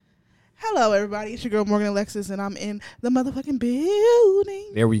Hello, everybody. It's your girl, Morgan Alexis, and I'm in the motherfucking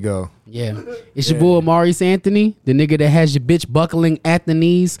building. There we go. Yeah. It's your boy, Maurice Anthony, the nigga that has your bitch buckling at the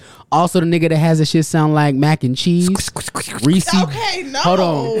knees. Also the nigga that has that shit sound like mac and cheese. Reese. Okay, no. Hold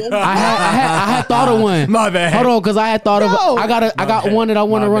on. I had thought of one. My bad. Hold on, because I had thought of I got one that I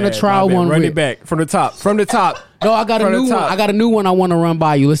want to run a trial one Run with. it back from the top. From the top. No, I got a new one. I got a new one I want to run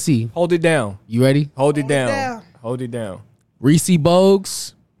by you. Let's see. Hold it down. You ready? Hold it it down. down. Hold it down. Reese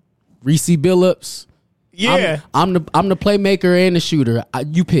Bogues, Reese Billups. Yeah. I'm the playmaker and the shooter.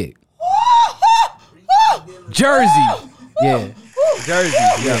 You pick. Jersey. Yeah. Jersey.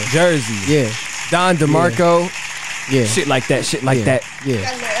 Yeah. Jersey. Yeah. Don DeMarco. Yeah. Shit like that. Shit like that. Yeah.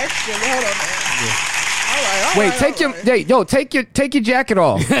 Got a little extra. Hold on, man. All right. Wait, take your jacket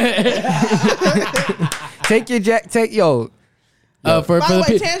off. Take your jacket. For By the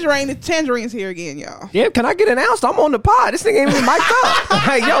way, the Tangerine's here again, y'all. Yeah, can I get announced? I'm on the pod. This nigga ain't even mic'd up.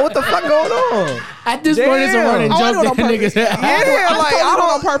 Like, yo, what the fuck going on? at this point, it's a Damn. running Oh, I joke do it on that purpose. niggas. Yeah, I'm like totally I don't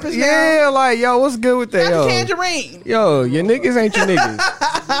on purpose now. Yeah, like yo, what's good with that? Got the Yo, Tangerine. yo, your niggas ain't your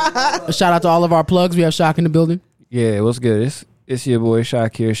niggas. Shout out to all of our plugs. We have Shock in the building. Yeah, what's good? It's your boy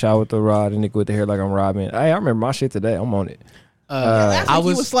Shock here. Shot with the rod and nigga with the hair like I'm Robin. Hey, I remember my shit today. I'm on it. Last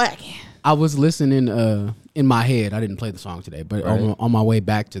week you was slacking. I was listening in my head. I didn't play the song today, but Right. on my way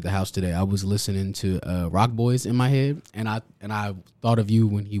back to the house today, I was listening to Rock Boys in my head, and I thought of you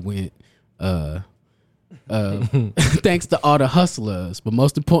when he went. Thanks to all the hustlers, but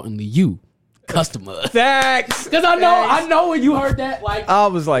most importantly, you customers. Facts. Because I know when you heard that, like I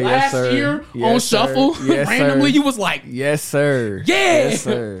was like, yes, last sir. year Yes, on sir. Shuffle, Yes, randomly sir. you was like, Yes, sir. Yeah. Yes,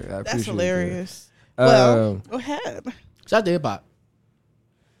 sir. I That's appreciate hilarious. that. Well, go ahead. shout out to hip hop.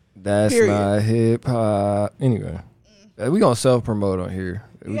 That's Period. not hip hop. Anyway, we gonna self promote on here.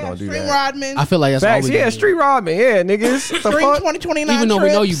 We Yeah, gonna do Stream that. Rodman. I feel like that's Facts. all we Yeah, do. street robbing. Yeah, niggas. The Stream fuck? 2029 Even though we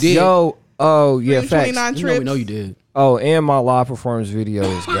know you trips. did. Yo. Oh yeah, Stream facts. 29 Even though we trips. know you did. Oh, and my live performance video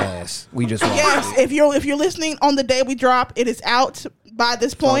is gas. We just watched Yes, it. if you're listening on the day we drop, it is out by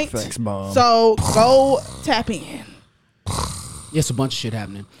this point. Facts bomb. So go tap in. Yeah, it's a bunch of shit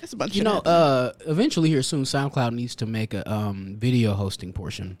happening. It's a bunch of You shit know, happening. eventually here soon, SoundCloud needs to make a video hosting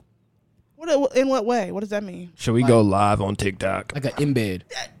portion, In what way? What does that mean? Should we go live on TikTok? like an embed,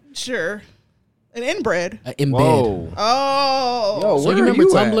 Sure. An inbred. an embed. Whoa. Oh. Yo, So where you are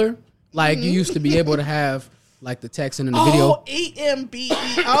remember at? Tumblr? Like you used to be able to have like the text and then the video. Oh, EMBE.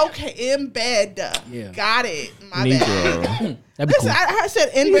 Okay, embed. Yeah. Got it. My bad. Negro. That'd be Listen, cool. I said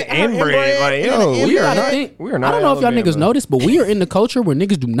inbred. Inbred, like, yo, and we are inbred. not- Think- we are not I don't know if y'all Alabama. niggas noticed, but we are in the culture where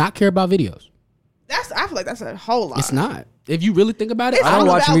niggas do not care about videos. I feel like that's a whole lot. It's not. If you really think about it, It's I don't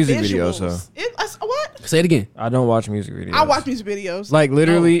all watch about music visuals. videos, What? say it again. I don't watch music videos. I watch music videos. Like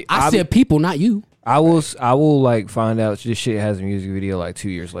literally, I said people, not you. I will like find out this shit has a music video like 2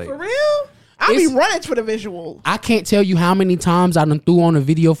 years For later. real? I be It's- running for the visual. I can't tell you how many times I done threw on a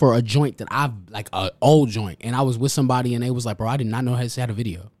video for a joint that I've like an old joint, and I was with somebody and they was like, "Bro, I did not know this had a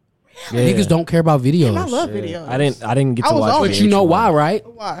video." Yeah. Niggas don't care about videos. I love videos. I didn't get I to was watch. on But it. you know VH1. why, right?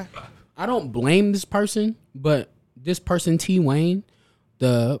 Why? I don't blame this person, but this person, T Wayne,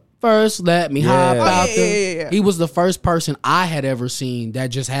 the first let me hop Yeah. out Oh, there. yeah. He was the first person I had ever seen that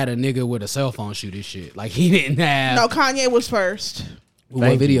just had a nigga with a cell phone shoot his shit. Like he didn't have No, Kanye was first. what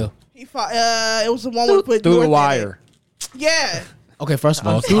Thank video. He fought. It was the one with Through North the in wire. it. Yeah. Okay, first of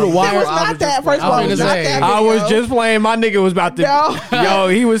all, through the It wire. was not that. First of all, I it was was not gonna say, that I video. was just playing. My nigga was about to. No. Yo,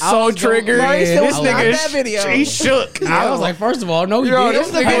 he was so was gonna- triggered. Maurice, it This was not nigga, that video. he shook. I was like, first of all, no, he yo,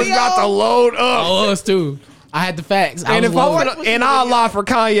 didn't. this nigga was about to load up. Oh, us too. I had the facts. I And was if I loaded. want, and I'll lie for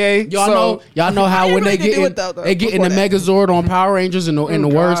Kanye. Y'all know how I when didn't they really get do in, it though, they get in the before that. Megazord on Power Rangers and the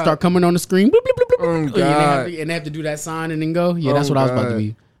words God. start coming on the screen. Bloop, bloop, bloop, bloop, Oh, bloop, and, they have God. to, and they have to do that sign and then go. Yeah, that's Oh, what I was about to God.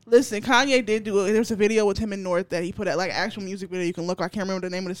 be. Listen, Kanye did do it. There was a video with him in North that he put out, like actual music video. You can look. I can't remember the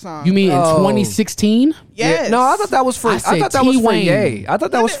name of the song. You mean in Oh. 2016? Yes. No, I thought that was for. I I, said thought that was for T-Wayne. Ye. I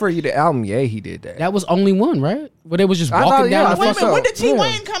thought that was for the album Ye. He did that. That was only one, right? Where they was just I walking thought- yeah, down I the Wait a thought minute. so. When did T Yeah.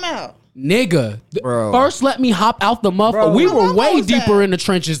 Wayne come out? Nigga, Bro. first let me hop out the muff. Bro. We How were long way was deeper that? in the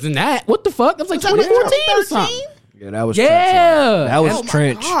trenches than that. What the fuck? That was like Was that like 2014 or 2013? something. Yeah, that was. Yeah. Trench, that was Oh my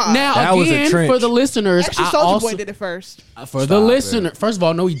trench. God. Now That was a again, trench. for the listeners, Actually, I Soulja also Boy did it first. for the Stop listener. First of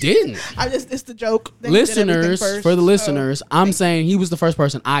all, no, he didn't. It's the joke. that he did everything Listeners, first. for the So, listeners, I'm saying he was the first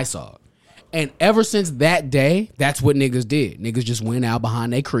person I saw. And ever since that day, that's what niggas did. Niggas just went out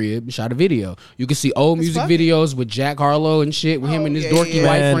behind their crib and shot a video. You can see old music funny. videos with Jack Harlow and shit with him Oh, and his yeah, dorky yeah.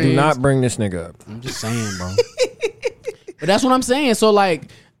 white Man, friends. do not bring this nigga up. I'm just saying, bro. But that's what I'm saying. So like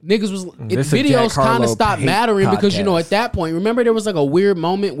niggas was This a videos Jack kind Harlow of stopped hate mattering because you know podcast. at that point, remember there was like a weird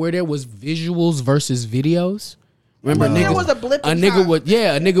moment where there was visuals versus videos. Remember, There niggas, was a blip in nigga time. would,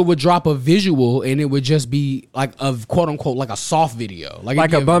 a nigga would drop a visual and it would just be like a quote unquote like a soft video, Like a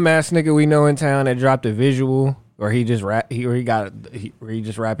it'd be bum ass nigga we know in town that dropped a visual, or he just he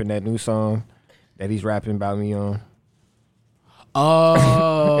just rapping that new song that he's rapping about me on.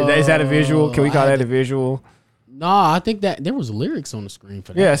 Oh, Is that a visual? Can we call that a visual? No, I think that there was lyrics on the screen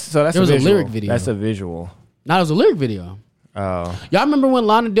for that. Yes, so that's There was a a visual. lyric video. That's a visual. No, it was a lyric video. Oh, Y'all remember when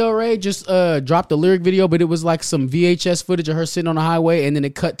Lana Del Rey just dropped a lyric video, but it was like some VHS footage of her sitting on the highway, and then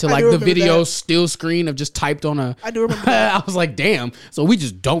it cut to I like do the remember video that. still screen of just typed on a. I do remember that. I was like, damn. So we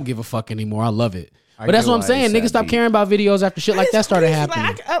just don't give a fuck anymore. I love it. I But that's get what I'm why saying. it's Niggas that stopped deep. caring about videos after shit like that It's started crazy. happening.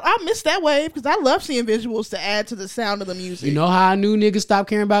 Like, I missed that wave because I love seeing visuals to add to the sound of the music. You know how I knew niggas stopped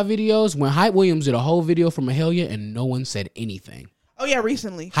caring about videos? When Hype Williams did a whole video from Mahalia and no one said anything. Oh yeah,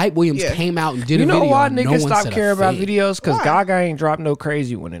 recently. Hype Williams Yeah. came out and did you a know video. why and no niggas one stop said a caring about thing. videos? Because Why? Gaga ain't dropped no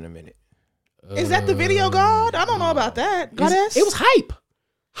crazy one in a minute. Is that the video God? I don't know about that. Goddess? It was Hype.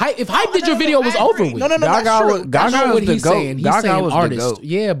 If Hype Oh, did your no, video, I it was agree. over with. No, that's Gaga true. was- That's Gaga not was what the he's goat. saying. He's Gaga saying was the artist. goat.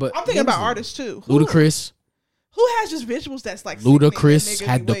 Yeah, but I'm thinking about artists too. Ludacris. Who has just visuals that's like sickening Ludacris that nigga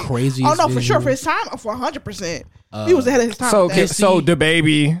had the be waiting? craziest Oh no, for sure, visual. for his time, for 100%. He was ahead of his time. So, with that. so the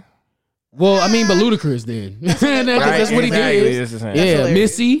baby, Well, I mean, but Ludacris then. That's what he Exactly. did. This is him. Yeah, hilarious.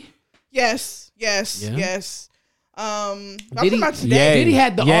 Missy. yes, Yeah. yes. I'm Did talking he- about today. Yay. Diddy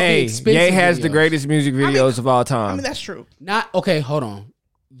had all the Yay. expensive Yay has the videos. greatest music videos of all I time. mean, that's true. Not okay. Hold on.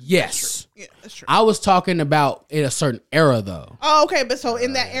 Yes, Yeah, that's true. I was talking about in a certain era though. Oh, okay, but so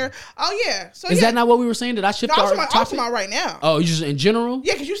in that era, oh yeah. So Is yeah. that not what we were saying? Did I shift No, I'm our talking topic? about right now. Oh, you just in general?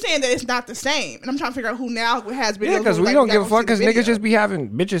 Yeah, because you're saying that it's not the same, and I'm trying to figure out who now has videos. Yeah, because who's we like, don't not give a gonna fuck because see the niggas video. just be having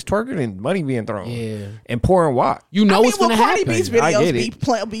bitches twerking and money being thrown. Yeah. And pouring wok. You know I mean, what's gonna Cardi happen, B's I videos get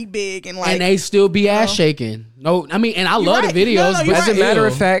be, it. be big and like. and they still be ass shaking. No, I mean, and I love right. the videos. No, but you're As a right. matter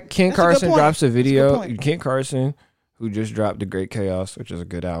of still. fact, Ken That's a good Carson point. drops a That's a good video. point. Ken Carson, who just dropped The Great Chaos, which is a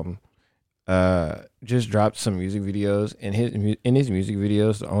good album, just dropped some music videos. And in his music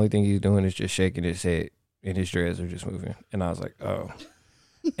videos, the only thing he's doing is just shaking his head, and his dreads are just moving. And I was like, oh.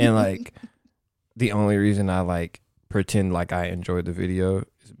 And like, the only reason I like pretend like I enjoyed the video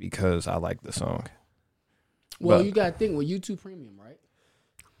is because I like the song. Well, But- you got to think with YouTube Premium, right?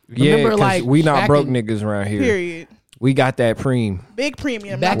 Yeah, Remember, 'cause like, we not back broke in- niggas around here. period. We got that preem. Big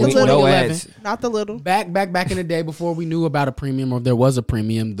premium, Back not in the We, little, no 2011. ads. not the little. Back in the day before we knew about a premium or if there was a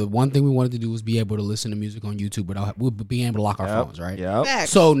premium, the one thing we wanted to do was be able to listen to music on YouTube without being able to lock our phones, right? Yep. Facts.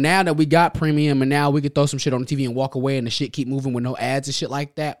 So now that we got premium and now we can throw some shit on the TV and walk away and the shit keep moving with no ads and shit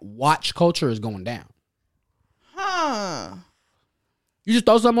like that, watch culture is going down. Huh? You just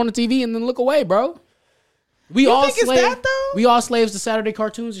throw something on the TV and then look away, bro. We You all think it's slaves. that, though? We all slaves to Saturday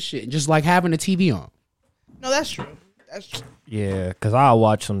cartoons and shit, just like having the TV on. No, that's true. That's true. Yeah, because I'll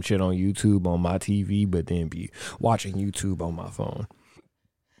watch some shit on YouTube on my TV, but then be watching YouTube on my phone.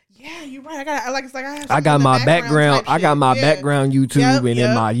 Yeah, you're right. It's like I have. I got something in my the background. type I got shit. my Yeah. background YouTube Yep, and then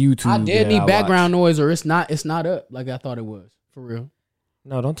yep. my YouTube. I did that need watch. background noise, or it's not up like I thought it was. For real,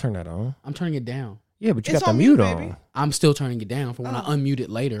 No, don't turn that on. I'm turning it down. Yeah, but you It's got the on mute mute, on. baby. I'm still turning it down for when I unmute it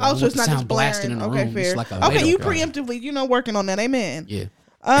later. I Oh, don't so want it's the not sound just blasting blaring. in the Okay, room. fair. It's like a Okay, you later. preemptively, working on that. Amen. Yeah.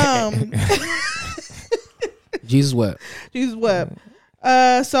 Um, Jesus wept. Jesus what?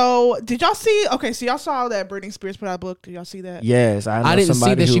 So did y'all see? Okay, so y'all saw that Britney Spears put out a book. Did y'all see that? Yes, I know I didn't see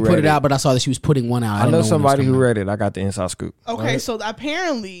somebody that who she put read it out, but I saw that she was putting one out. I know didn't when it was somebody who coming out. read it. I got the inside scoop. Okay, so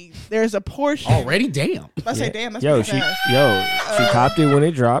apparently there's a portion. Already, damn. I say, damn, that's Yo, pretty fast. she copped it when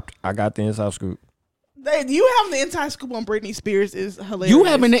it dropped. I got the inside scoop. You having the inside scoop on Britney Spears is hilarious. You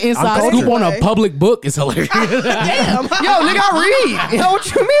having the inside I'm scoop on a cultured. public book is hilarious. Damn. Yo, nigga, I read. Yo, what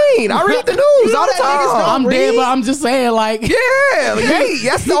you mean? I read the news all the that niggas time. I'm dead, but I'm just saying, like, Yeah, Yay.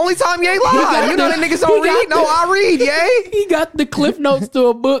 That's the only time Yay lied. You know that niggas don't read? No, I read, Yay. he got the cliff notes to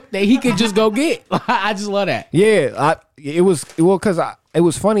a book that he could just go get. I just love that. Yeah, it was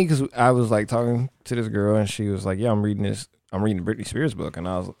funny because I was like talking to this girl and she was like, "Yeah, I'm reading the Britney Spears book," and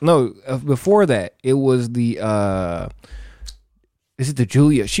I was before that it was the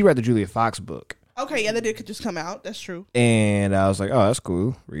she read the Julia Fox book, Okay, yeah, that did just come out. That's true. and I was like, "Oh, that's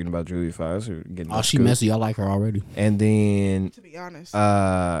cool." Reading about Julia Fox, or getting Oh, that she scoop. messy. I like her already. And then To be honest,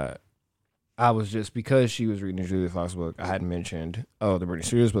 I was just because she was reading the Julia Fox book, I hadn't mentioned, oh, the Britney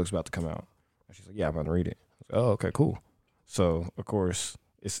Spears book's about to come out. And she's like, yeah, I'm about to read it. I was like, oh, okay, cool. So of course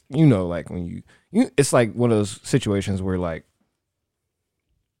it's like when you it's like one of those situations where like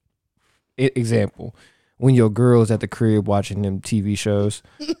example, when your girl's at the crib watching them TV shows.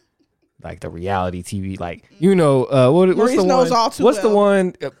 Like the reality TV, like what's Maurice the knows one? all too What's the well.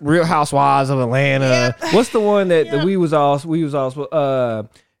 one? Real Housewives of Atlanta. Yep. What's the one that Yep. we was all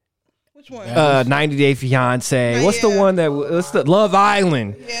Which one? 90 Day Fiance. What's the Yeah. one that? What's the Love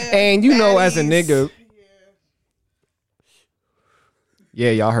Island? Yeah, And you know, as a baddies. nigga,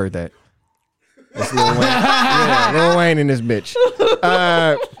 yeah, y'all heard that. That's Lil Wayne. Yeah, Lil Wayne in this bitch.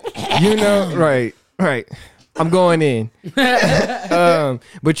 You know, right. I'm going in.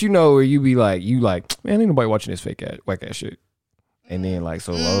 But you know where you be like, man, ain't nobody watching this whack ass shit. And then like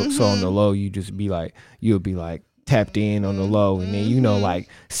so on the low, you just be like, you'll be like tapped in on the low, and then you know like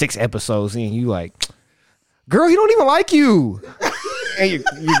 6 episodes in, you like, girl, he don't even like you. And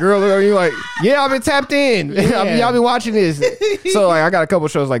your girl, you like, yeah, I've been tapped in. I've been watching this. So like, I got a couple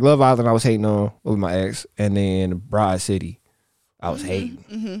shows like Love Island I was hating on with my ex, and then Broad City I was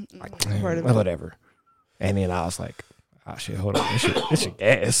hating. Like, whatever. And then I was like, oh shit, hold on, this shit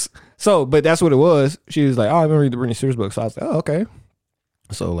gas. So, but that's what it was. She was like, oh, I remember the Britney Spears book. So I was like, oh, okay.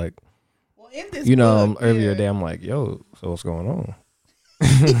 So like, In this you know, book, earlier yeah. today, I'm like, yo, so what's going on?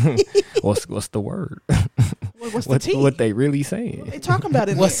 what's the word? What's the tea? What they really saying? They talking about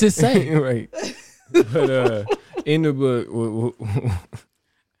it. What's it say? Right. But in the book,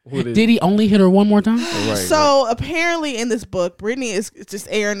 what is Did he only hit her one more time? right, So apparently in this book, Britney is just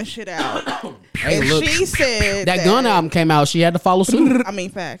airing the shit out. And look, she said that Gun album came out. She had to follow suit. I mean,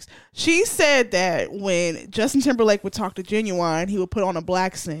 facts. She said that when Justin Timberlake would talk to Genuine, he would put on a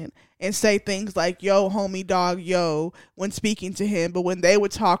black scent and say things like, yo, homie, dog, yo, when speaking to him. But when they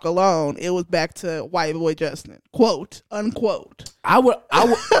would talk alone, it was back to white boy Justin. Quote, unquote. I would.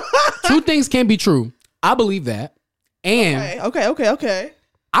 Two things can be true. I believe that, and Okay.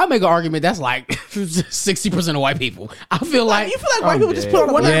 I make an argument that's like 60% of white people. I feel like You feel like white I'm people just dead.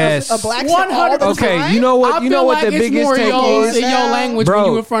 put on Yes. a black scent all the 100%. Okay, time? you know what? I You know feel what like the it's biggest more take yo is, in your language Bro.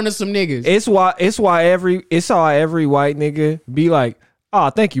 when you in front of some niggas. It's why every white nigga be like, oh,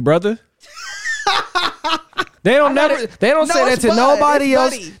 thank you, brother. They don't say that it's to bud, nobody it's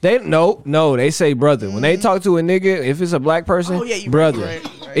else. buddy. They no, they say brother. When they talk to a nigga, if it's a black person, Oh, yeah, you brother. right.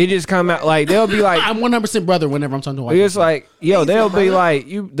 It just come out like they'll be like, I'm 100% brother whenever I'm talking to white it's people. like, yo, they'll be like,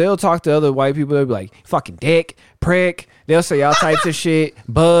 they'll talk to other white people. They'll be like, fucking dick, prick. They'll say all types of shit,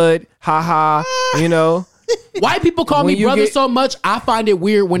 bud, haha, you know. White people call When me you brother get- so much, I find it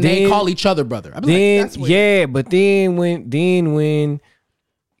weird when they Then- call each other brother. I'm like, Then that's weird. yeah, but then when they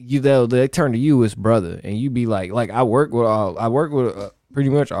turn to you as brother, and you be like I work with pretty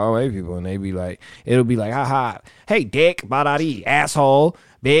much all white people, and they be like, it'll be like, haha, hey dick, badadi, asshole,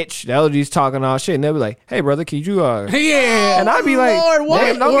 bitch. They'll just talking all shit, and they'll be like, hey brother, can you yeah. and I'd be like, Lord, what?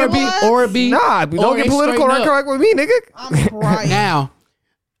 damn, don't Or get be, what? or be, nah, don't get they political straighten up. correct with me, nigga. I'm crying. Now,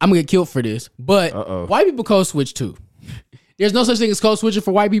 I'm gonna get killed for this, but Uh-oh. white people code switch too. There's no such thing as code switching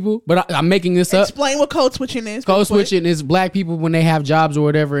for white people, but I'm making this up. Explain what code switching is. Code real quick. switching is black people when they have jobs or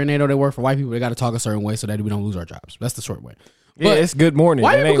whatever, and they know they work for white people. They got to talk a certain way so that we don't lose our jobs. That's the short way. Yeah, it's good morning.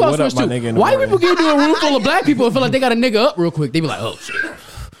 White It people ain't code what up, switch my too. nigga. in the White morning. people get into a room full of black people and feel like they got a nigga up real quick. They be like, oh shit.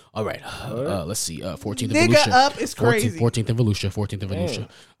 All right, let's see. 14th Nigga evolution. up is crazy. 14th evolution. 14th evolution.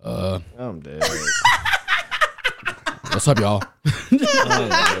 I'm dead. What's up, y'all?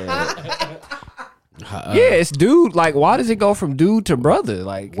 Yeah, it's dude. Like, why does it go from dude to brother?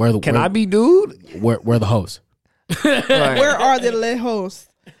 Like, can I be dude? Where the hoes? Like, Where are the lit hosts?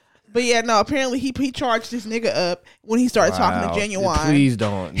 But yeah, no. Apparently, he charged this nigga up when he started talking wow. to Genuine. Please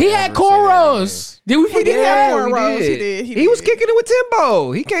don't. He had never say that cornrows. Did we He forget did that? have again. cornrows. We He did. He was kicking it with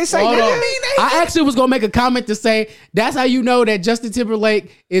Timbo. He can't say Hold that. on. I actually was gonna make a comment to say that's how you know that Justin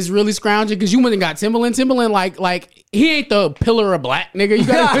Timberlake is really scrounging because you went and got Timberland. Timberland, like he ain't the pillar of black nigga. You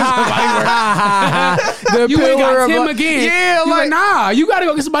gotta The you ain't pillar got of Tim black- again. Yeah, You like nah. You gotta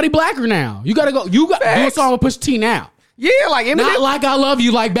go get somebody blacker now. You got do a Facts. song with Pusha T now. yeah, like Eminem. Not like I love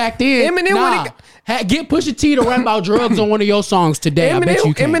you like back then. Eminem nah. when it Get Pusha T to rap about drugs on one of your songs today. I bet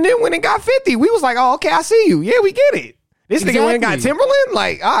you can. Eminem when it got 50, we was like, oh, okay, I see you. Yeah, we get it. This nigga went and got Exactly. Timberland.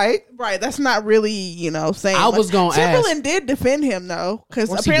 Like, all right. Right, that's not really, saying. I was gonna Timberland did defend him though, because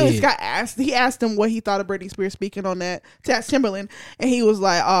course he apparently did. Scott asked. He asked him what he thought of Britney Spears speaking on that to ask Timberland, and he was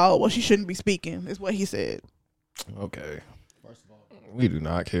like, "Oh, well, she shouldn't be speaking," is what he said. Okay. First of all, we do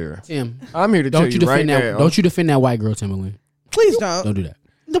not care. Tim, I'm here to tell don't you you right defend that? now. Don't you defend that white girl, Timberland? Please don't. Don't do that.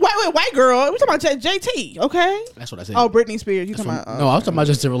 The white girl. We talking about JT, okay? That's what I said. Oh, Britney Spears. You talking about? No, I was talking about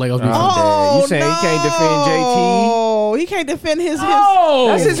Justin Timberlake. I was being Oh, funny. Dad, you saying he can't defend JT? Oh, he can't defend his. Oh,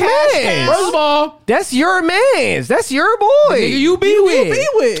 That's his man. First of all, That's your man's. That's your boy. nigga, you be with. be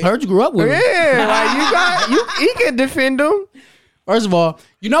with. Heard you grew up with him. Yeah, like he can defend him. First of all,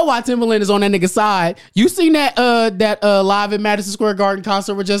 you know why Timberland is on that nigga's side. You seen that live at Madison Square Garden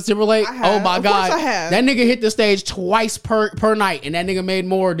concert with Justin Timberlake? I have. Oh my Of course god, I have. that nigga hit the stage twice per night, and that nigga made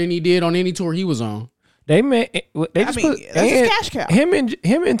more than he did on any tour he was on. They made. They just put. that's a cash cow. Him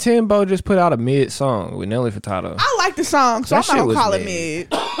and Timbo just put out a mid song with Nelly Furtado. I like the song, so That I'm not shit was gonna call it mid.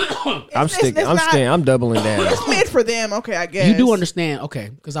 mid. I'm sticking. I'm staying. I'm doubling down. It's mid for them. Okay, I guess You do understand, okay?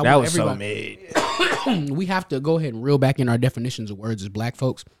 Because I That want was so everybody. mid. We have to go ahead and reel back in our definitions of words as black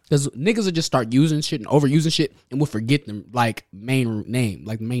folks, because niggas will just start using shit and overusing shit, and we'll forget them like main name,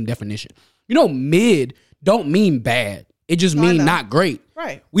 like the main definition. You know, mid don't mean bad. It just mean know. not great.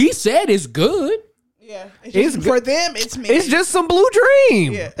 Right. We said it's good. Yeah. It's just, for them, it's mid. It's just some Blue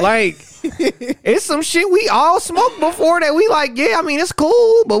Dream. Yeah. Like, it's some shit we all smoked before that we like, yeah, I mean, it's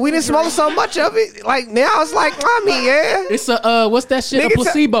cool, but we didn't smoke so much of it. Like, now it's like, I mean, yeah. It's a what's that shit? Nigga A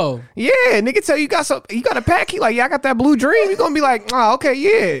placebo. Yeah, nigga tell you got a pack. He like, yeah, I got that Blue Dream. You gonna be like, oh, okay,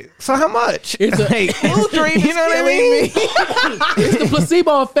 yeah. So how much? It's a Blue Dream. You know what I mean? It's the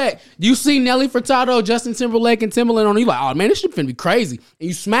placebo effect. You see Nelly Furtado, Justin Timberlake, and Timbaland on it, you like, oh man, this shit finna be crazy. And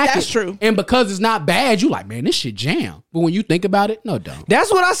you smack it. That's true. And because it's not bad, you like, man, this shit jam. But when you think about it, no, don't.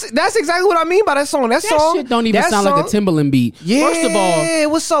 That's exactly what I mean by that song. That song Shit don't even that sound like a song- Timbaland beat. Yeah, First of all, it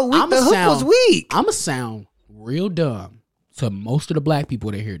was so weak. The hook was weak. I'ma sound real dumb to most of the black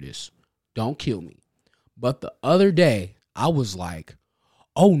people that hear this. Don't kill me. But the other day, I was like,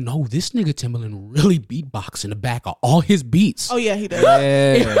 oh no, this nigga Timbaland really beatbox in the back of all his beats. Oh yeah, he does.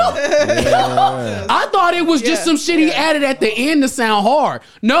 Yeah. I thought it was just some shit he added at the end to sound hard.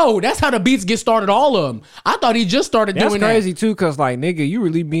 No, that's how the beats get started, all of them. I thought he just started That's doing crazy too, cause like nigga, you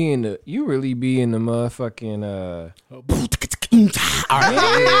really be in the motherfucking All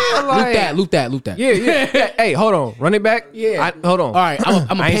right. Loop that. Yeah. Hey, hold on, run it back. Yeah. Hold on. All right,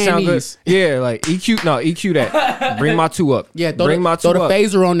 I'm a I ain't pan sound good. these. Yeah, like EQ that. Bring my 2 up. Yeah, throw the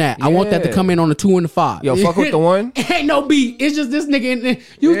phaser on that. I want that to Yeah. come in on the 2 and the 5. Yo, fuck with the 1. Ain't no beat. It's just this nigga.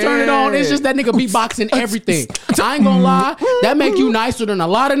 You turn it on. It's just that nigga beatboxing everything. I ain't gonna lie. That make you nicer than a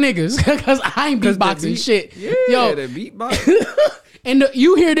lot of niggas because I ain't beatboxing shit. Yeah, Yo, the beatbox. and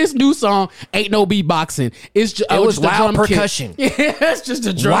you hear this new song, ain't no beatboxing. It's just It was just a wild drum kit. percussion. Yeah, it's just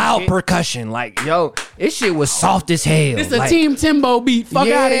a drum Wild kit. percussion. Like, yo, this shit was soft as hell. It's a like, Team Timbo beat. Fuck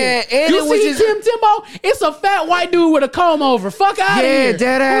Yeah, out of here. and You it was see just- Tim Timbo? It's a fat white dude with a comb over. Fuck out of Yeah, here.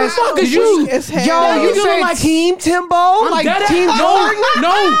 dead ass. Who the fuck Did is you- you? As hell. Yo, You you doing said like- Team Timbo? I'm Like dead Team ass. Jordan?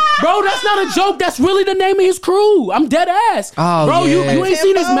 No, bro, that's not a joke. That's really the name of his crew. I'm dead ass. Oh, bro, yeah. you ain't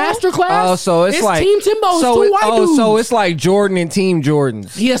seen his Timbo? master class? Oh, so it's like Team Timbo. It's so two it- white dudes. so it's like Jordan and Team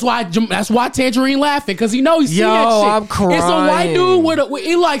Jordans. Yeah, that's why Tangerine laughing because he know he see Yo, that shit. I'm It's a white crying. dude with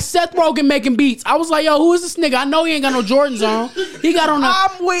he like Seth Rogen making beats. I was like, yo, who is this nigga? I know he ain't got no Jordans on. He got on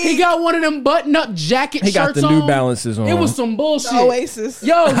I'm weak. he got one of them button up jacket He got shirts the on. New Balances on. It was some bullshit. Oasis.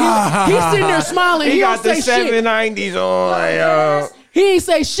 Yo, he's sitting there smiling. He don't say shit. 790s on. Like, yo. He ain't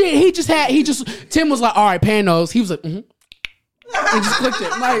say shit. Tim was like, all right, pan those. He was like, and just clicked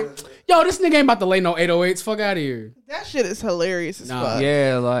it. Like, yo, this nigga ain't about to lay no 808s. Fuck out of here. That shit is hilarious as Nah. fuck.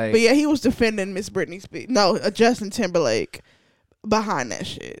 Yeah, like. But yeah, he was defending Miss Britney Spears. No, Justin Timberlake behind that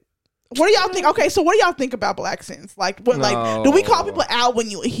shit. What do y'all think? Okay, so what do y'all think about black sins? Like, what? No. Like, do we call people out when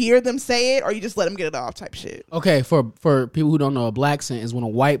you hear them say it, or you just let them get it off? Type shit. Okay, for people who don't know, a black accent is when a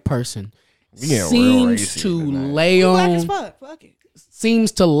white person Yeah, real seems racist to in that. lay Black as on fuck. Fuck it.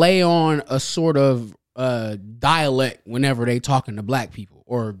 seems to lay on a sort of dialect whenever they talking to black people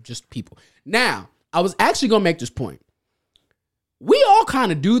or just people. Now, I was actually gonna make this point. We all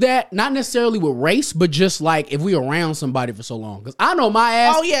kind of do that, not necessarily with race, but just like if we around somebody for so long. Because I know my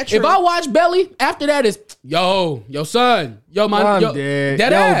ass. Oh, yeah, true. If I watch Belly, after that is yo son, yo my I'm yo, dead.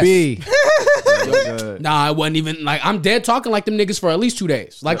 dead Yo, ass. B. Nah, I wasn't even like I'm dead talking like them niggas for at least 2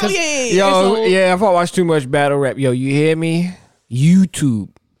 days. Like, Oh 'cause yeah. Yo, So- yeah, if I watch too much battle rap, yo, you hear me? YouTube.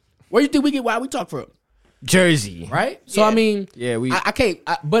 where you think we get why we talk from? Jersey. Right? So I mean, Yeah, we. I can't.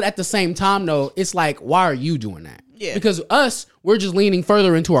 But at the same time, though, it's like, why are you doing that? Yeah. Because we're just leaning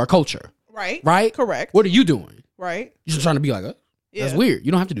further into our culture, Right. right? Correct. What are you doing? Right. You're just trying to be like us. That's Yeah. weird.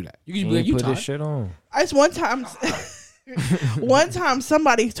 You don't have to do that. You can be like, you put tired. this shit on. I just one time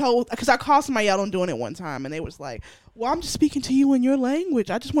somebody told, because I called somebody out on doing it one time, and they was like, "Well, I'm just speaking to you in your language.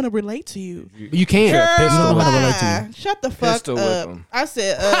 I just want to relate to you." But you can. Sure, You pistol don't know how to relate bye. to you. Shut the fuck Pistol whip up. 'em. I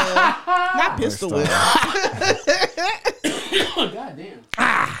said, not pistol whip. God damn.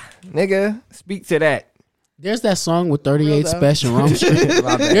 Nigga, speak to that. There's that song with 38 Real though. Special Rome Street.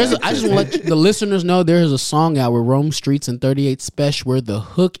 I just want to let the listeners know there's a song out with Rome Streets and 38 Special where the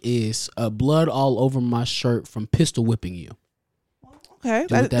hook is blood all over my shirt from pistol whipping you. Okay,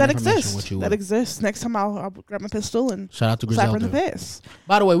 Do with that information exists. what you That will. exists. Next time I'll grab my pistol and Shout out to slap her in the Griselda. face.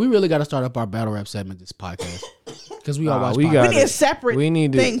 By the way, we really got to start up our battle rap segment this podcast because we all watch. we podcasts. got We need a separate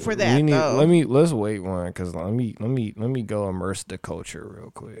thing for that. Though. Let's wait one because let me go immerse the culture real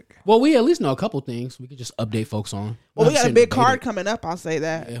quick. Well, we at least know a couple things we could just update folks on. Well, we Not got a saying big debate card it. coming up. I'll say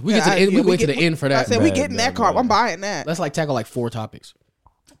that. Yeah, we get to the end, we wait to the end for that. I said we Bad, getting that bad, card. bad. I'm buying that. Let's like tackle like 4 topics.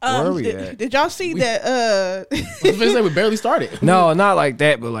 Where are we at? Did y'all see that? I was gonna say we barely started. No, not like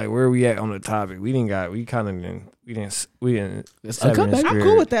that, but like where we at on the topic? We didn't. It's seven okay, baby. I'm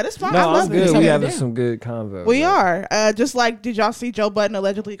cool with that. It's fine. No, I I'm love good. it. We Yeah. having some good convo. We bro. are. Just like, did y'all see Joe Budden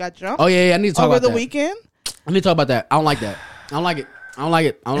allegedly got jumped Oh yeah, I need to talk over about the that. weekend? I need to talk about that. I don't like that. I don't like it. I don't like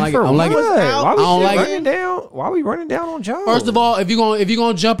it. I don't like it. I For don't like what? it. Why we I don't like it. running down? Why we running down on Joe? First of all, if you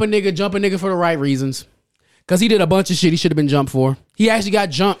gonna jump a nigga for the right reasons. Cause he did a bunch of shit he should have been jumped for. He actually got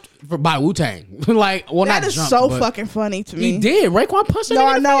jumped by Wu-Tang. Like, well, That not is jumped, so but fucking funny to me. He did. Raekwon punched him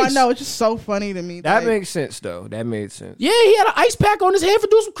No, in the I face. know. It's just so funny to me. that like, makes sense though. That made sense. Yeah, he had an ice pack on his head for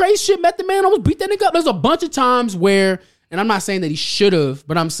doing some crazy shit. Met the man, almost beat that nigga up. There's a bunch of times where, and I'm not saying that he should have,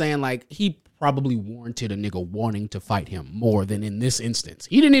 but I'm saying like he probably warranted a nigga wanting to fight him more than in this instance.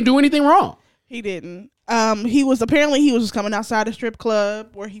 He didn't do anything wrong. He didn't. He was just coming outside a strip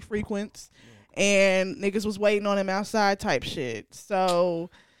club where he frequents, and niggas was waiting on him outside type shit. So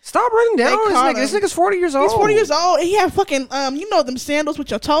Stop running down They on caught this nigga. This him. nigga's 40 years old. he's 40 years old. And he had fucking them sandals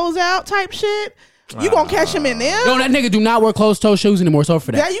with your toes out type shit. You gonna catch him in them? No, that nigga do not wear closed-toe shoes anymore. So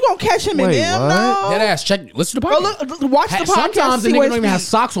for that. Yeah, you gonna catch him in Wait, them? what? No. Dead ass. Check. Listen to the Go podcast. look, watch the podcast. Sometimes the see nigga where don't his even have feet-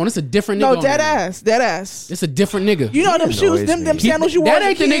 socks on. It's a different nigga. No, on dead there. ass, dead ass. It's a different nigga. You know them He shoes, annoys them me. sandals you wore. That as a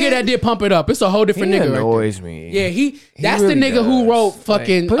ain't the kid? nigga that did pump it up. It's a whole different He nigga. Right there. annoys me. Yeah, that's really the nigga who does. wrote Like,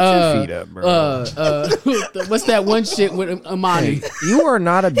 fucking put your feet up, bro. what's that one shit with Amani? You are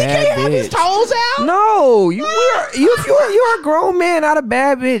not a bad Can't have his bitch. toes out. No, you're a grown man, not a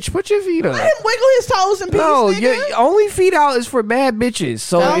bad bitch. Put your feet up. Let him wiggle his toes in peace, No, nigga. your only feet out is for bad bitches.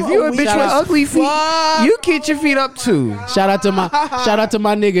 So No, if you're a we bitch with gotta ugly feet, fuck. you get your feet up too. Shout out to my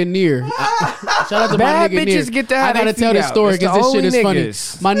nigga Near. Shout out to Bad my nigga Near. bitches get to I have gotta their tell feet this out. story It's the because this shit only is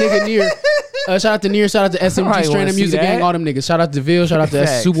niggas. funny. My nigga Near. Shout out to Near. Shout out to SMG Somebody Straight wanna and Music see Gang. that. All them niggas. Shout out to Ville. Shout out to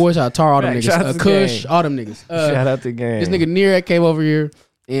Facts. S2 Boy. Shout out to Tar. All them Facts. Shout out niggas. to Kush. Gang. All them niggas. Shout out the game. This nigga Near came over here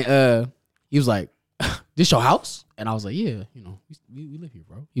and he was like, "This your house?" And I was like, "Yeah, we live here,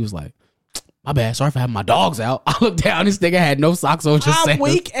 bro." He was like, "My bad, sorry for having my dogs out." I looked down, this nigga had no socks on, just I'm sandals.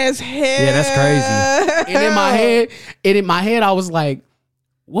 weak as hell. Yeah, that's crazy. And in my head, I was like,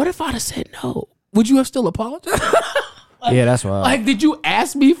 "What if I'd have said no? Would you have still apologized?" Yeah, that's wild. Like, did you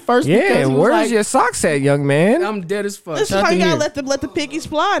ask me first? Yeah, because he was where's like, your socks at, young man? I'm dead as fuck. This is Shout out how to you gotta Near. let the piggies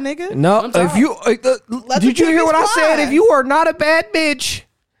fly, nigga. No, Sometimes. if you Let did the you hear what I piggies said? fly. If you are not a bad bitch,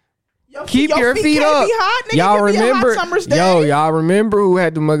 keep your feet can't up. Be hot, nigga. Y'all It can be a hot remember? summer's day. Y'all remember who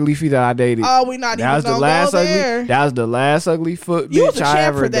had the ugly feet that I dated? Oh, we not that even was the gonna last go ugly. there. That was the last ugly foot You was bitch a I champ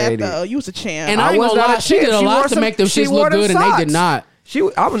ever for that, dated. though. You was a champ. And I ain't was gonna not lie, a she did champ. a She lot wore to some- make them she shits wore look them good, and they socks. did not.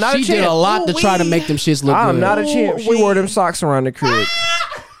 I'm not She a champ. did a lot to try to Ooh-wee. make them shits look I'm good. not a champ. She wore them socks around the crib.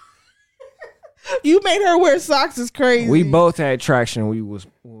 You made her wear socks is crazy. We both had traction. We was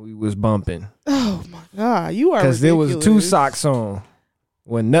bumping Oh my god, you are because there was two ridiculous. socks on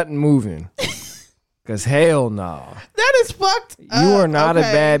when nothing moving. Cause hell no, That is fucked. you up. are not Okay.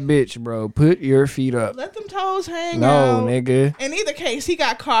 a bad bitch, bro. Put your feet up. Let them toes hang No, out. nigga. In either case, he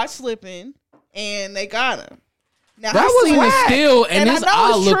got caught slipping, and they got him. Now That I was seen whack. it Still, and I his know eye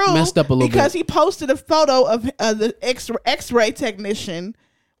it's looked true messed up a little because bit. he posted a photo of the X-ray technician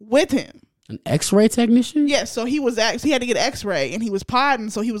with him. An X-ray technician? Yes, so he had to get X-ray, and he was podding,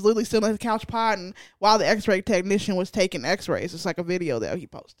 so he was literally sitting on the couch podding while the X-ray technician was taking X-rays. It's like a video that he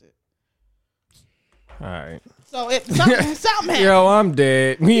posted. All right. So something happened. Yo, I'm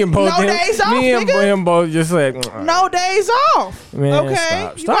dead. Me and both No them- days off, me and nigga. him both just like No days off. Man,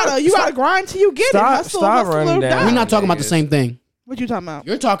 Okay, stop. you gotta grind till you get Stop- it. Hustle, stop hustle, running or down. die. We're not talking about the niggas. same thing. What you talking about?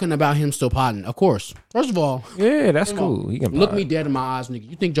 You're talking about him still potting, of course. First of all, Yeah, that's cool. He can look pod. me dead in my eyes, nigga.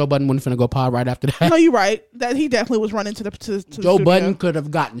 You think Joe Budden wasn't finna go pod right after that? No, you're right. That he definitely was running to the Joe studio. Budden could have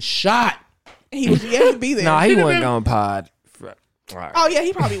gotten shot. He was he'd be there. Nah, he wasn't going pod. All right. Oh yeah,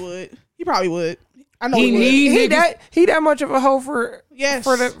 he probably would. He probably would. I know He he, would. need- He that much of a hoe for Yes.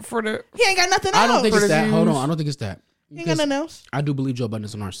 for the He ain't got nothing else. I don't think it's the that. Hold views. on, I don't think it's that. He ain't got nothing else. I do believe Joe Budden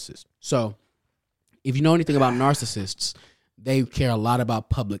is a narcissist. So, if you know anything about narcissists, they care a lot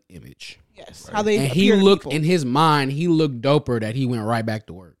about public image. Yes. How they And he appear to looked, people. in his mind, he looked doper that he went right back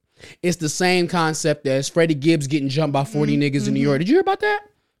to work. It's the same concept as Freddie Gibbs getting jumped by 40 niggas in New York. Did you hear about that?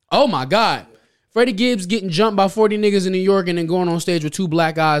 Oh my God. Freddie Gibbs getting jumped by 40 niggas in New York and then going on stage with 2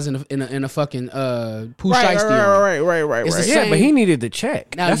 black eyes and a fucking Pooh Shiesty. Right. It's the Yeah, same. but he needed the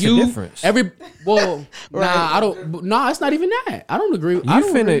check. Now That's you, the difference. I don't. Nah, it's not even that. I don't agree. I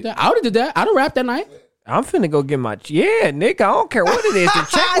don't agree with that. I would have did that. I'd have rapped that night. I'm finna go get my nigga. I don't care what it is. The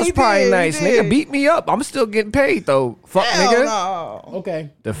check was He probably did, nice. he did. Nigga, beat me up. I'm still getting paid though. Fuck, Hell nigga. no. Okay.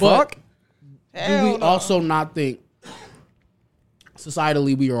 The But fuck? do we also not think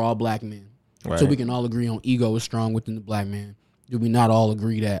societally we are all black men? Right. So we can all agree on ego is strong within the black man. Do we not all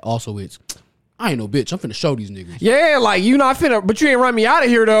agree that also it's I ain't no bitch. I'm finna show these niggas. Yeah, like you not finna, but you ain't run me out of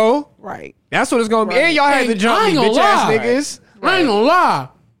here though. Right. That's what it's gonna be. And y'all had to I jump ain't me, gonna bitch ass lie. niggas. I ain't gonna lie.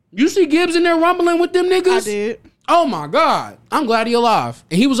 You see Gibbs in there rumbling with them niggas? I did. Oh my God. I'm glad he alive.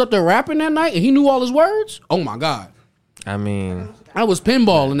 And he was up there rapping that night and he knew all his words? Oh my God. I mean, I was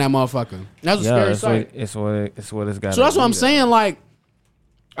pinballing that motherfucker. That was a yeah, scary it's sight. what it's got. So that's what I'm saying. Like,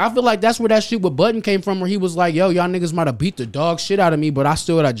 I feel like that's where that shit with Button came from, where he was like, yo, y'all niggas might have beat the dog shit out of me, but I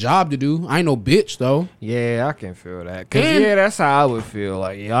still had a job to do. I ain't no bitch, though. Yeah, I can feel that. Cause And- yeah, that's how I would feel.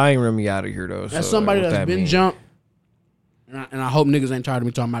 Like, y'all ain't run me out of here though. That's so, somebody like, what that's that been mean? jumped. And I hope niggas ain't tired of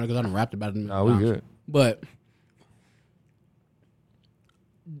me talking about it because I done rapped about it. No, we good. But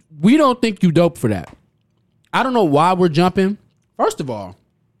we don't think you dope for that. I don't know why we're jumping. First of all,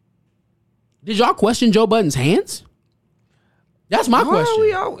 did y'all question Joe Budden's hands? That's my question.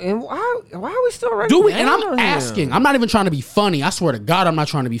 Why are we still running? Do we? down And I'm on him? asking. I'm not even trying to be funny. I swear to God, I'm not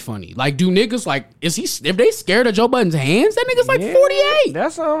trying to be funny. Like, do niggas like? Is he? If they scared of Joe Budden's hands, that nigga's like Yeah, 48.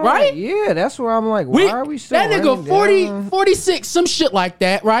 That's what I'm Right? Like, yeah, that's where I'm like, why are we still that nigga running 40, down? 46, some shit like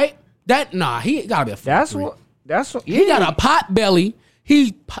that, right? He gotta be a 43. That's what. Yeah, He got a pot belly.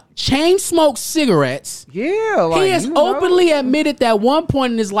 He chain smoked cigarettes. yeah. Like, He has openly admitted that one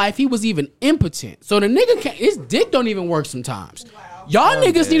point in his life he was even impotent. So the nigga his dick don't even work sometimes. Y'all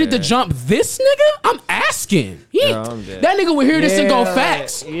niggas needed to jump this nigga? I'm asking. I'm dead. That nigga would hear this and go Yeah,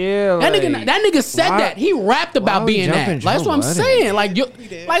 facts. yeah, That like, nigga said why- that. He rapped about why we being jumping that. Like, that's Joe what I'm Budden? saying. Like,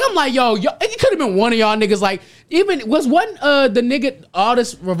 I'm like, yo, it could have been one of y'all niggas. Like, even wasn't the nigga all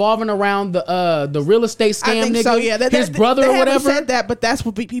this revolving around the real estate scam I think nigga? so. Yeah, his brother they or haven't whatever. said that, but that's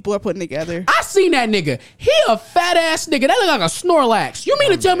what people are putting together. I seen that nigga. He a fat ass nigga. That look like a Snorlax. You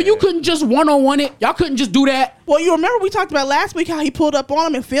mean to tell me you couldn't just 1-on-1 it? Y'all couldn't just do that? Well, you remember we talked about last week how he pulled up on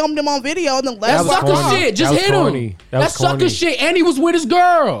him and filmed him on video, and then That's left. sucker corny. shit. Just That was hit him. corny. That was That's sucker corny. shit. And he was with his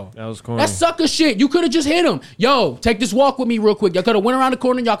girl. That was corny. That's sucker shit. You could have just hit him. Yo, take this walk with me real quick. Y'all could have went around the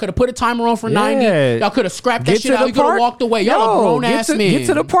corner. Y'all could have put a timer on for 90. Y'all could have scrapped that shit out. You could have walked away. Y'all a grown ass man. Get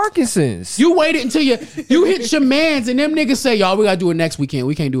to the Parkinson's. You waited until you hit your mans and them niggas say, y'all, we gotta do it next weekend.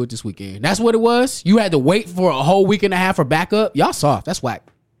 We can't do it this weekend. That's what it was. You had to wait for a whole week and a half for backup. Y'all soft. That's whack.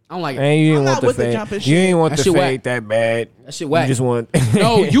 I don't like it. And you didn't I'm want not the with the fade. jumping You shit. didn't want That the shit fade whack. that bad. That shit whack. You just want.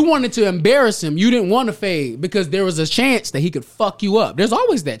 No, you wanted to embarrass him. You didn't want to fade because there was a chance that he could fuck you up. There's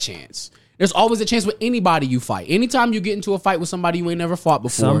always that chance. There's always a chance with anybody you fight. Anytime you get into a fight with somebody you ain't never fought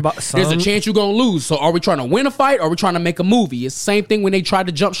before, there's a chance you're gonna lose. So are we trying to win a fight or are we trying to make a movie? It's the same thing when they tried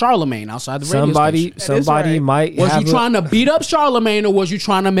to jump Charlemagne outside the radio station. Somebody right. might. Was have you trying to beat up Charlemagne or was you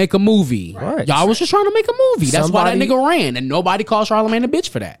trying to make a movie? Right. Y'all was just trying to make a movie. That's why that Somebody- nigga ran and nobody called Charlemagne a bitch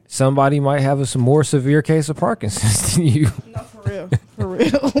for that. Somebody might have a more severe case of Parkinson's than you. No, for real, for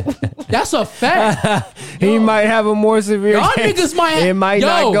real. That's a fact. He might have a more severe. Y'all case. niggas might. It might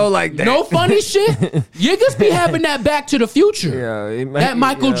not go like that. No funny shit. Niggas be having that Back to the Future. Yeah, it might, That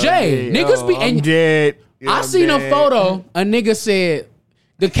Michael J. yeah, Niggas be. I'm And dead. I I'm seen dead. a photo. A nigga said.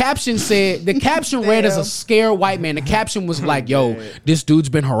 The caption read as a scared white man. The caption was like, yo, this dude's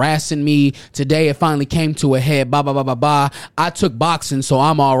been harassing me. Today it finally came to a head. Blah, blah, blah, blah, blah. I took boxing, so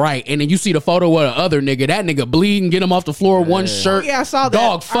I'm all right. And then you see the photo of the other nigga. That nigga bleeding, get him off the floor, one shirt. Yeah, I saw that.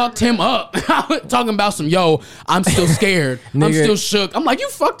 Dog fucked him up. Talking about some, yo, I'm still scared. I'm Nigga. still shook. I'm like, you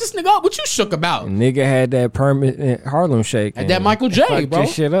fucked this nigga up. What you shook about? Nigga had that permanent Harlem shake. Had that Michael J, fucked bro.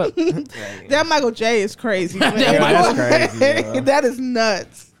 this shit up. That Michael J is crazy. man. That That's crazy, bro. That is nuts.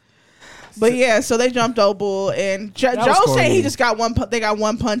 But yeah, so they jumped Old Bull, and Joe was said he corny. just got one. They got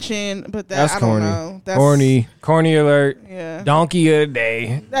one punch in, but That's I don't corny. know. That's Corny alert. Yeah, Donkey of the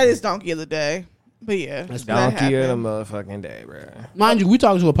day. that is donkey of the day. But yeah, That's that Donkey of the happened. motherfucking day, bro. Mind you, we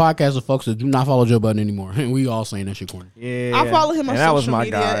talking to a podcast of folks that do not follow Joe Budden anymore. And we all saying that shit corny. Yeah, I follow him on And that was social my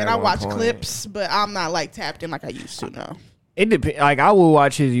media, guy and at I one watch point. clips, but I'm not like tapped in like I used to. No. It depends. Like I will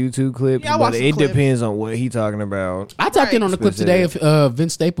watch his YouTube clips, Yeah, I watch but some it clips. depends on what he talking about. I tapped in Right. on the clip today of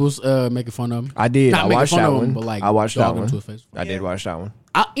Vince Staples making fun of him. I did. Not I making watched fun that of him, one. but like I watched that dogging him one. to his face. I did watch that one.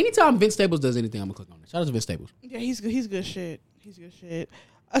 Anytime Vince Staples does anything, I'm gonna click on it. Shout out to Vince Staples. Yeah, he's good shit. He's good shit.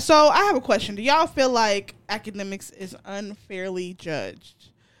 So I have a question. Do y'all feel like academics is unfairly judged?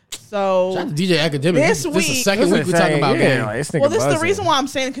 So Shout out to DJ Academic. This This is the week- second week we're talking about game. Like, this nigga well, this is the buzzing. reason why I'm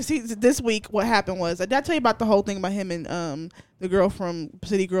saying because this week what happened was did I tell you about the whole thing about him and the girl from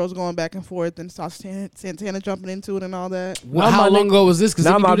City Girls going back and forth and Saucy Santana jumping into it and all that. Well, how long ago was this? Because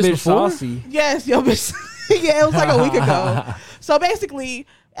Not we my do this bitch before. Saucy. Yes, yo, bitch. Yeah, it was like a week ago. So basically,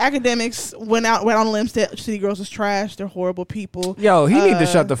 Academics went on a limb. Said City Girls is trash. They're horrible people. Yo, he need to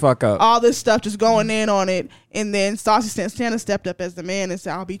shut the fuck up. All this stuff just going in on it, and then Saucy Santana stepped up as the man and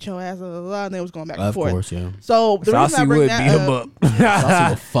said, "I'll beat your ass," blah, blah, blah, and they was going back and Of forth. course, yeah. So the reason I Saucy bring would that beat him up, up. Saucy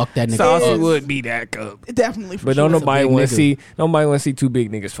will fuck that nigga Saucy up. would beat that up. definitely for But sure. don't nobody big want to nigga. see. Nobody want to see two big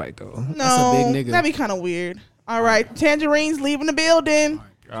niggas fight though. No, That's a big nigga. that'd be kind of weird. All right, Tangerine's leaving the building.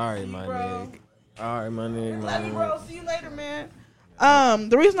 All right, my bro. nigga. All right, my nigga. Love you, bro. See you later, man.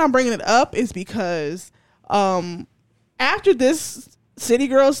 The reason I'm bringing it up is because after this City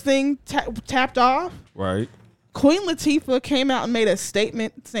Girls thing tapped off, Right. Queen Latifah came out and made a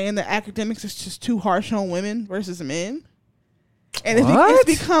statement saying that Academics is just too harsh on women versus men. And it's What?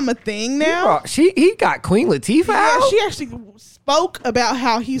 become a thing now. He got Queen Latifah Yeah, out. she actually spoke about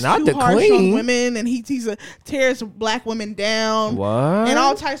how he's Not too the harsh queen. on women and he tears black women down. What? And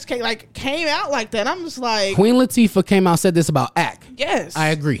all types of came out like that. I'm just like, Queen Latifah came out and said this about Ack. yes. I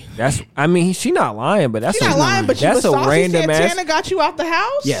agree. I mean, she not lying, but that's She's not lying, but that's was a Saucy random Santana ass. got you out the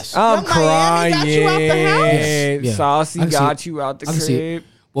house? Yes. I'm Young Miami got you out the house? crying. Yeah. Saucy I can see got it. you out the I can see crib.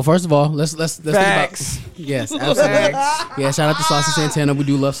 Well, first of all, let's think about Facts. yes, absolutely. Yeah, shout out to Saucy Santana. We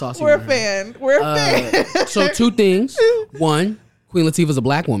do love Saucy. We're a man. fan. We're a fan. So two things. One, Queen Latifah's a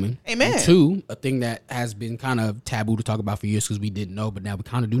black woman. Amen. And two, a thing that has been kind of taboo to talk about for years because we didn't know, but now we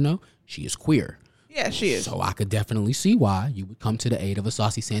kind of do know. She is queer. Yeah, she is. So I could definitely see why you would come to the aid of a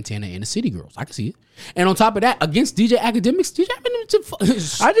Saucy Santana and the City Girls. I can see it. And on top of that, against DJ Academics, DJ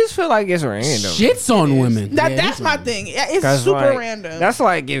Academics I just feel like it's random. shits on women. That's it's my random. thing. Yeah, it's 'Cause, super like, random. That's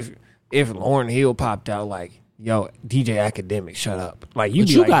like if Lauryn Hill popped out like, "Yo, DJ Academic, shut up!" Like you But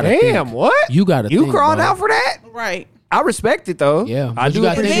be you like, gotta "Damn, think. what? You gotta you think, crawled bro. out for that?" right. I respect it though. Yeah, I but you do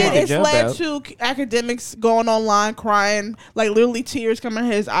gotta And think appreciate then the it's jump led out. to Academics going online crying, like literally tears coming out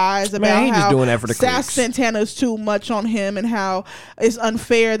of his eyes about Man, he how just doing that for the Saucy clicks. Santana's too much on him and how it's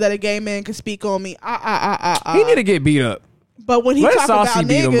unfair that a gay man can speak on me. He need to get beat up. But when he Let talk Saucy about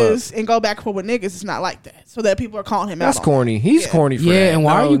beat him niggas and go back for with niggas, it's not like that. So that people are calling him That's out. on corny. He's Yeah. corny for Yeah, that. and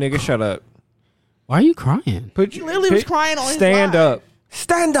why no, are you nigga, shut up. Why are you crying? Put He literally was crying on his Stand live. up.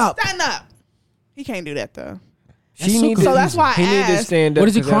 Stand up. Stand up. He can't do that though. That's She so need to, So that's why I he need to asked, stand up. what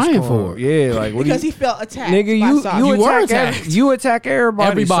is he 'cause that's crying corny. for? Yeah, like what Because do he felt attacked. nigga, by Saucy. You were attack attacked. you attack everybody.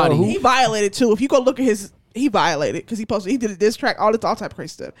 Everybody. So He who, violated too. If you go look at he violated because he did a diss track, all type of crazy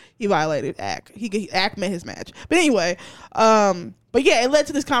stuff. He violated Ack. Ack met his match. But anyway, but yeah, it led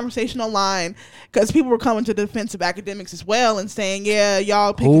to this conversation online because people were coming to the defense of Academics as well and saying, yeah,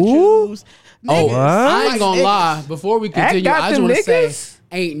 y'all pick and Who? choose. Oh, Niggas. I ain't Like gonna niggas. lie. Before we continue, got I just them want to say, niggas?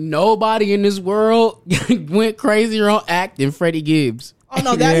 ain't nobody in this world went crazier on Act than Freddie Gibbs. Oh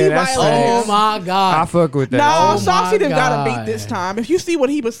no, that Yeah, he that's violated. Oh facts. my I god! fuck with that. No, Oh Saucy my done got him God. beat this time. If you see what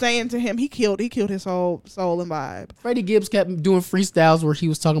he was saying to him, he killed his whole soul and vibe. Freddie Gibbs kept doing freestyles where he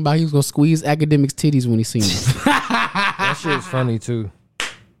was talking about he was gonna squeeze Academics' titties when he seen them. That shit's funny too.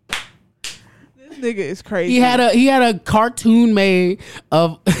 This nigga is crazy. he had a cartoon made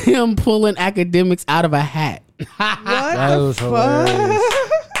of him pulling Academics out of a hat. what That the was fuck? hilarious.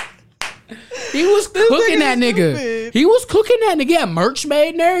 He was cooking nigga that is nigga. stupid. He was cooking that nigga. He had merch made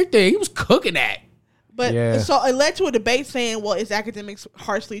and everything. He was cooking that. But Yeah. so it led to a debate saying, well, is Academics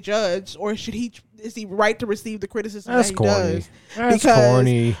harshly judged, or is he right to receive the criticism That's that he corny. does? That's because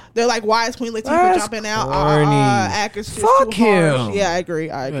corny. they're like, why is Queen Latifah That's jumping out? corny. Ack is just Fuck too harsh. him. Yeah, I agree.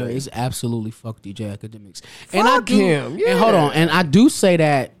 Yeah, agree. it's absolutely fuck DJ Academics. Fuck him, And hold yeah. on. And I do say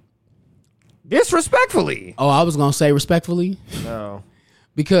that. Disrespectfully. Oh, I was gonna say respectfully No.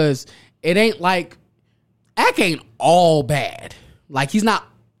 because it ain't like Ack ain't all bad. Like he's not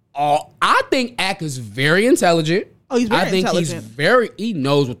all. I think Ack is very intelligent. Oh, he's very I think intelligent. he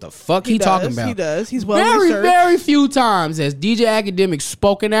knows what the fuck he talking about. He does. He's well Very, researched. very few times has DJ Academic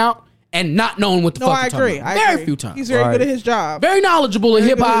spoken out and not knowing what the No, fuck I he's agree. talking about. I Very agree. few times. He's very Right. good at his job. Very knowledgeable in Very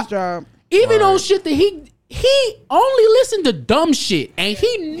hip good at his hop. job. Even on shit that he only listened to dumb shit and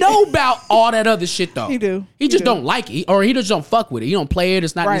he know about all that other shit though. He do. He He just do. don't like it or he just don't fuck with it. He don't play it.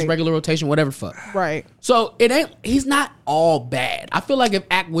 It's not in his Right. regular rotation, whatever the fuck. Right. So it ain't. He's not all bad. I feel like if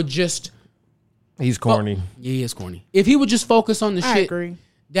Ack would just, He's corny. yeah, he is corny. If he would just focus on the I shit agree.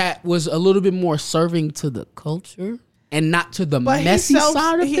 that was a little bit more serving to the culture and not to the But messy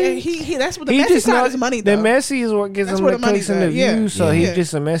side of things. he that's what the He messy just side know is money though. the messy is what gives That's him where the the money's clicks and the at. Yeah. views. So Yeah. he's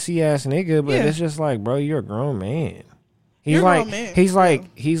just a messy ass nigga. But Yeah. it's just like, bro, you're a grown man. He's You're a like grown man.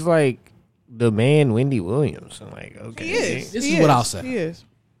 he's like the man Wendy Williams. I'm like, okay. He is. This He is what I'll say. He is.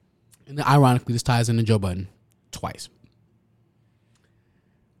 And then ironically, this ties into Joe Budden twice.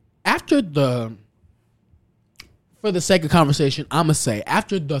 For the sake of conversation, I'm going to say,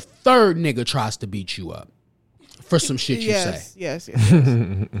 after the third nigga tries to beat you up for some shit you say, Yes.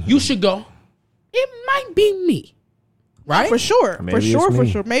 you should go, it might be me. Right? For sure. Maybe it's For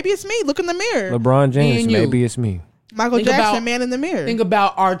me. sure. Maybe it's me. Look in the mirror. LeBron James, and you. maybe it's me. Michael Think Jackson, about- man in the mirror. Think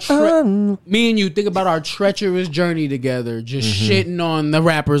about our me and you think about our treacherous journey together, just shitting on the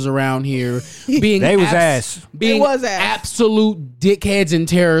rappers around here, being They was ass. being They was ass. absolute dickheads and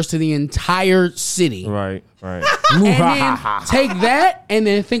terrorists to the entire city. Right. And then take that and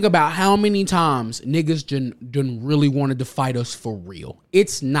then think about how many times niggas done really wanted to fight us for real.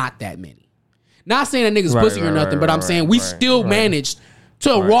 It's not that many. Not saying that niggas Right, pussy or right, nothing, right, but I'm right, saying we right, still right. managed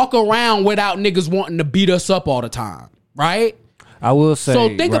to walk around without niggas wanting to beat us up all the time, right? I will say. So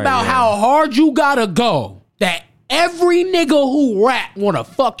think right, about yeah. how hard you gotta go that every nigga who rap wanna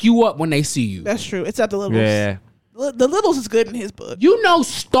fuck you up when they see you. That's true. It's at the Littles. Yeah. The Littles is good in his book. You know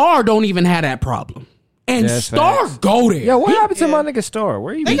Star don't even have that problem. And That's Star facts. go there. Yo, what He happened to my nigga Star?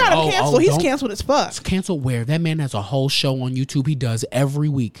 Where you They been? got him Oh, canceled. oh, He's don't- canceled as fuck. cancel where? That man has a whole show on YouTube he does every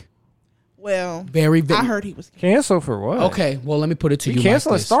week. Well, Very I heard he was. Cancel for what? Okay, well let me put it to You you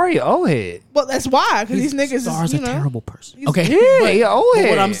canceling like this. Star, you old head. Well, that's why, because these niggas Star's is, a terrible person. he's- Okay, Yeah, you old but head.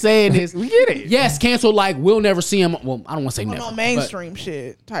 what I'm saying is, We get it. yes, cancel. Like we'll never see him. Well, I don't want to say never. no but mainstream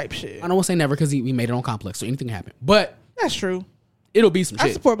shit type shit. I don't want to say never because he made it on Complex, so anything can happen. But That's true. it'll be some I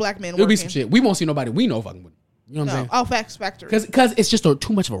shit. support black men. It'll be working. some shit. We won't see nobody we know fucking with him. You know what I'm No. saying? Oh, facts factory. Because it's just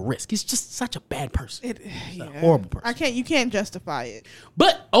too much of a risk. He's just such a bad person. Yeah. horrible person. I can't. You can't justify it.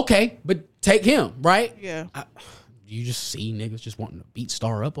 But okay, but take him right. Yeah. You just see niggas just wanting to beat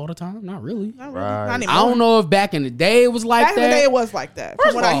Star up all the time. Not really. Not really. Right. Not anymore. I don't know if back in the day it was like Back that. in the day, it was like that. First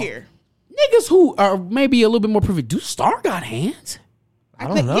From what of I all, hear. Niggas who are maybe a little bit more privy. Do Star got hands? I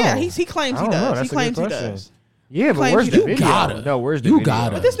don't know. Yeah, he claims I he don't know. does. He That's a claims good he question. does. Yeah, but Claims where's you the do. video? Gotta. No, where's the You video?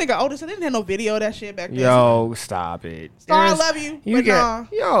 gotta. But this nigga Otis, I didn't have no video of that shit back then. Yo, stop it. Star, I There's- love you, You but got,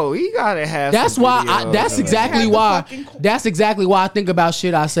 Yo, you gotta have. That's some why. videos That's of it. exactly Had the why. fucking- That's exactly why I think about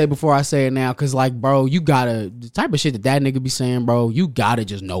shit I say before I say it now. Cause like, bro, you gotta the type of shit that nigga be saying, bro. You gotta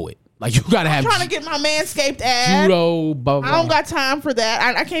just know it. Like you gotta have trying to get my Manscaped ad. judo. Blah, blah. I don't got time for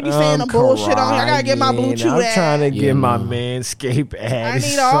that. I can't be saying no bullshit on here. I gotta get my blue chew I'm ad. trying to get Yeah. my Manscaped ad. I It's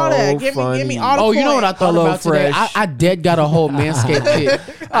need all so that. Give me all the Oh, you know what I thought Hello about today? Fresh. I dead got a whole Manscaped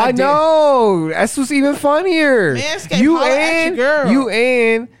kit. I did. know. That's what's even funnier. Manscaped, you holla at and your girl. you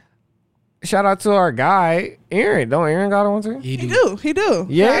and shout out to our guy Aaron. Don't Aaron got one too? He He do. do. Shout out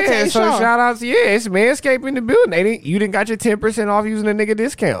Yeah, to so Shaw. shout out to it's Manscaped in the building. You didn't got your 10% off using the nigga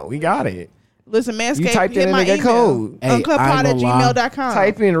discount. We got it. Listen, Manscaped, You typed hit in my the nigga email. code. Hey, I ain't gonna lie. Uncutpod@gmail.com.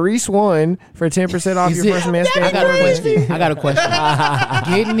 Type in Reese1 for 10% off Is your it- first Manscaped. I got a order. question. I got a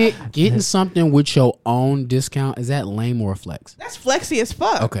question. Getting something with your own discount, is that lame or a flex? That's flexy as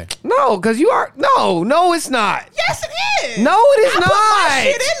fuck. Okay. No, because you are no, it's not. Yes, it is. No, it is I not. put my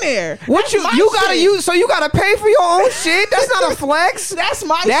shit in there. What That's you my gotta shit. use? So you gotta pay for your own shit? That's not a flex. That's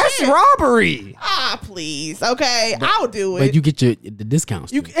my That's shit. robbery. Ah, please. Okay, I'll do it. But you get the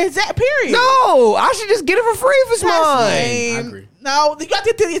discounts. You is that period? No, I should just get it for free if it's That's mine. lame. I agree. No, you got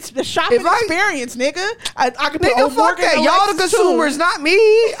to get it's the shopping If I- experience, nigga. I can put Nigga, Old fuck Morgan that. and Y'all the Lexus too. consumers, not me.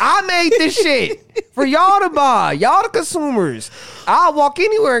 I made this shit for y'all to buy. Y'all the consumers. I'll walk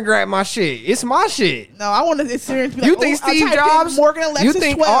anywhere and grab my shit. It's my shit. No, I want to experience. Be You like, think oh, I Steve typed in Jobs? Morgan and Lexus You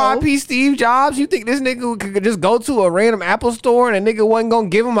think 12. R.I.P. Steve Jobs? You think this nigga could just go to a random Apple store and a nigga wasn't gonna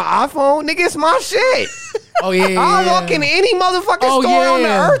give him an iPhone? Nigga, it's my shit. Oh yeah. I'll walk in any motherfucking Oh, store on the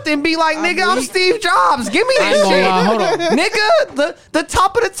yeah. earth and be like, nigga, I'm weak. Steve Jobs. Give me I ain't this gonna shit. lie, hold on. Nigga, the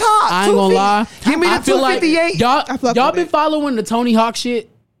top of the top. I ain't gonna lie. Give me the I feel like 258. fuck y'all with been it. following the Tony Hawk shit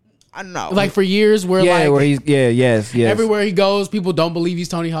I know. like for years, where yeah, like where he's yes. everywhere he goes, people don't believe he's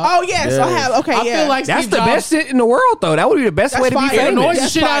Tony Hawk. oh yes, I have. Okay, I yeah. feel like That's Steve the Jobs, best shit in the world, though. That would be the best That's way to be fire. It Famous. annoys the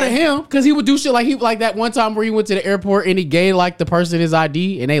That's shit out of fire. him because he would do shit like that one time where he went to the airport and he gave like the person his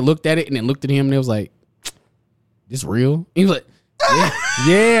ID and they looked at it and then looked at him and it was like, "This real?" He was like,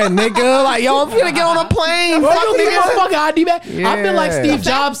 Yeah, nigga. Like, yo, I'm finna get on a plane. "Bro, Fuck you give my nigga. fucking ID back." I feel like Yeah. Steve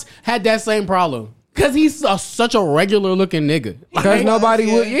Jobs had that same problem because he's such a regular looking nigga. Because Like,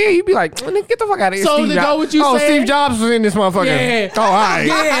 nobody would. Yeah, you'd be like, nigga, get the fuck out of here. So Steve to Jobs. go with you oh, saying- Steve Jobs was in this motherfucker. Yeah. Oh, all right.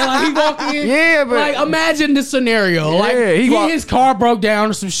 Yeah, like he walked in. Yeah, but Like imagine this scenario. Like he walk- his car broke down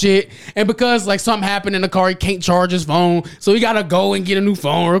or some shit, and because like something happened in the car, he can't charge his phone, so he gotta go and get a new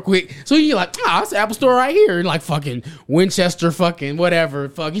phone real quick. So you're like, it's the Apple Store right here, and like fucking Winchester, fucking whatever.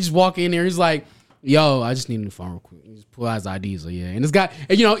 Fuck, he just walk in there. He's like, Yo, I just need a new phone real quick. He just pull out his ID. So yeah, and this guy,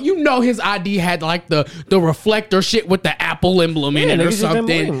 and you know his ID had like the reflector shit with the Apple emblem in it or niggas just didn't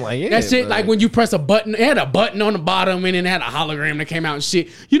believe something. him. Like, yeah, that shit, but- like when you press a button, it had a button on the bottom and then it had a hologram that came out and shit.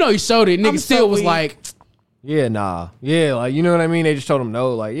 You know, he showed it. Nigga I'm still so was weak. like, Yeah, nah. Yeah, like, you know what I mean? They just told him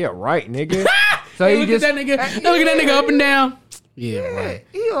no. Like, yeah, right, nigga. So hey, he look just at that nigga. Look at that nigga up and down. Yeah, right.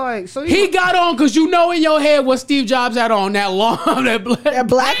 he like, so He got on because you know in your head what Steve Jobs had on that long, That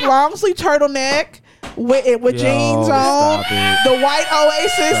black long sleeve turtleneck with jeans on, stop it. the white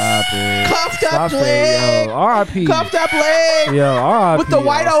Oasis Stop it. cuffed up Stop it, leg, yo. R.I.P. cuffed up leg. Yo, R.I.P. With the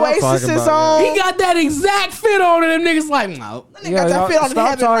white yo. Stop Oasis talking is about on. He got that exact fit on, and them niggas like, no. That nigga got that fit on in stop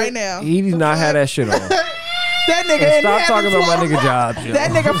heaven talking- right now. He does not have that shit on. That nigga And in stop heaven talking about my floating- nigga Jobs, yo.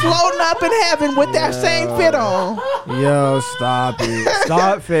 That nigga floating up in heaven with that same fit on. Yo, stop it.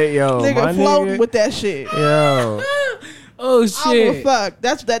 Stop it, yo. Nigga My floating nigga. with that shit. Yo. Oh I don't give a shit. fuck.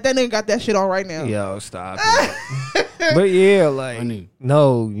 That nigga got that shit on right now. Yo, stop it. But yeah, like, Funny.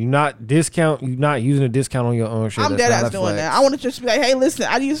 no, you're not using a discount on your own shit. I'm That's dead not ass a doing flex. that. I want to just be like, hey, listen,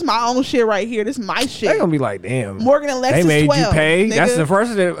 I use my own shit right here. This is my They shit. gonna be like, damn. Morgan and Lexus They made 12, you pay. nigga. That's the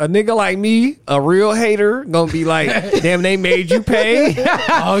first thing. A nigga like me, a real hater, gonna be like, damn, they made you pay.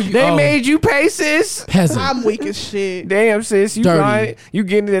 They made you pay, sis. peasant. I'm weak as shit. Damn, sis, you Dirty. buying, you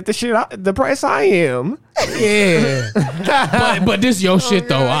getting it at the price I am. Yeah. but this your shit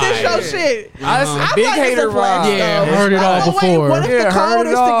though. This Alright. your shit. That's I a big like it's hater a flex, vibe. Yeah, though. heard it all Oh, wait, before. what if Yeah, the heard code it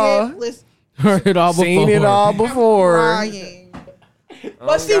is all. to get listen, Heard it all before. Seen it all before. crying?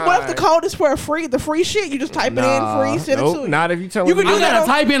 But see, what if the code is for the free shit? You just type it in, free, send it to you. Not if you tell You me. can do You that gotta on-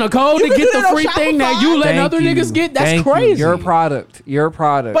 type in a code You to can get do the that on free thing that Shopify. you letting Thank other you. niggas get. That's Thank crazy. You. Your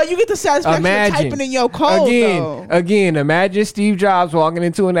product. But you get the satisfaction Imagine of typing in your code, though. Again, imagine Steve Jobs walking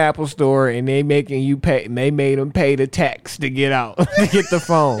into an Apple store and they making you pay. They made him pay the tax to get out to get the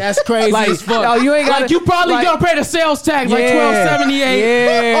phone. That's crazy Like, as fuck. no, you ain't gotta- like you probably like- gonna pay the sales tax like Yeah. $12.78.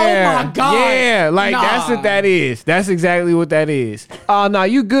 Yeah. Oh my god. Yeah, like Nah. that's what that is. That's exactly what that is. Oh no,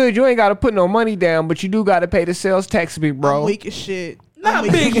 you good. You ain't gotta put no money down, but you do gotta pay the sales tax, big I'm bro. weak as shit. Not I'm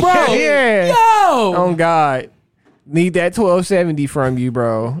weak big as bro. shit. Yeah. Yo. Oh God. Need that 1270 from you,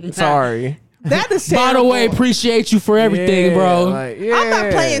 bro. Sorry. That is By the terrible. way, appreciate you for everything, Yeah, bro. like, yeah. I'm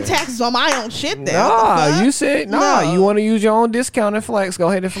not paying taxes on my own shit then. What the Nah, fuck? you said No. you want to use your own discount and flex. Go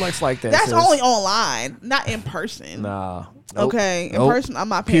ahead and flex like that. That's sis. only online, not in person. Nah. Nope. Okay, in Nope. person, I'm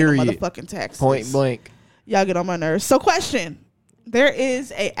not paying no Period. motherfucking taxes. Point blank. Y'all get on my nerves. So, question: there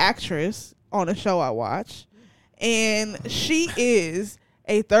is a actress on a show I watch, and she is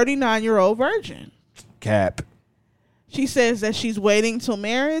a 39-year-old virgin. Cap. She says that she's waiting till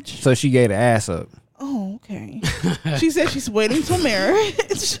marriage. So she gave the ass up. Oh, okay. She says she's waiting till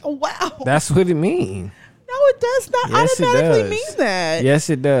marriage. Wow. That's what it means. No, it does not Yes, it automatically does. mean that. Yes,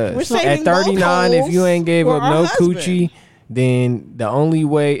 it does. We're saving At 39, if you ain't gave for up our no husband. coochie, then the only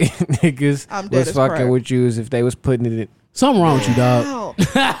way niggas I'm dead was as fucking crap. with you is if they was putting it in. Something wrong with you, dog. Wow.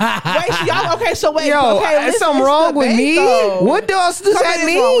 Wait, so y'all, okay, so wait. Yo, okay, is listen, something it's wrong with debate, me? though. What else does Something that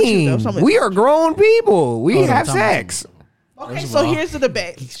is wrong with you, though. mean? Something We is- are grown people. We Hold on, have time out. sex. Okay, First of so all- here's the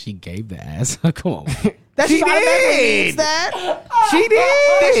debate. She gave the ass. Come on. That She she automatically did. means that She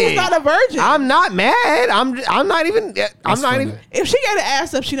that she's did. not a virgin. I'm not mad. I'm not even. I'm not funny. even. If she got an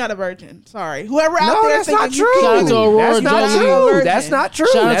ass up, she's not a virgin. Sorry, whoever out No, there that's thinking not you true. Shout out to Aurora That's not Jolie. true. That's not true.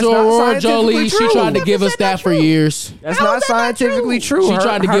 Shout out That's to not Aurora scientifically Jolie. She true. tried to give us Is that that for true? years. That's How not is that not scientifically true? true. She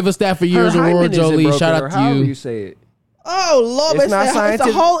tried to give us that for years, her Aurora hymen isn't Jolie. broken, Shout or out to however you. you say it. Oh Lord, It's it's, not it's a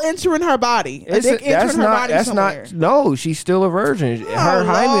scientific- hole entering her body. A dick entering her body That's somewhere. not. No, she's still a virgin. Her Oh,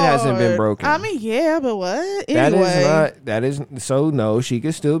 hymen hasn't been Lord. broken. I mean, yeah, but what? that Anyway, is not. That is so. No, she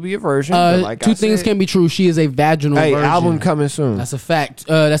could still be a virgin. but like Two I things said, can be true. She is a vaginal Hey, virgin. album coming soon. That's a fact.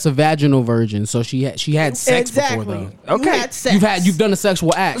 That's a vaginal virgin. So she had sex exactly. before though. Okay. You had sex. You've done a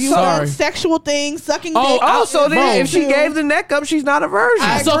sexual act. You've Sorry. done sexual things, sucking Oh, dick. Oh, so then Bro, if she gave the neck up, she's not a virgin.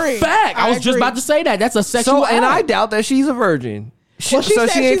 I That's agree. a fact. I I was just agree. about to say that. That's a sexual So, and I act. doubt that she's a virgin. Well, she so said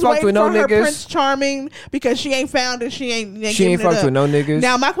she ain't she's fucked waiting with no for her niggas. Prince Charming because she ain't found it. She ain't She ain't giving it fucked up. with no niggas.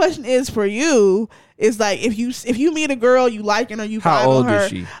 Now my question is for you is like if you meet a girl you liking her, you How vibing old her. is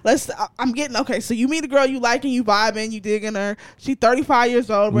she? I'm getting okay. So you meet a girl you liking, you vibing, you digging her. She 35 years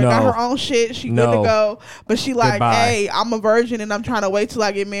old, but No. got her own shit. She good No. to go, but she like, Goodbye. hey, I'm a virgin and I'm trying to wait till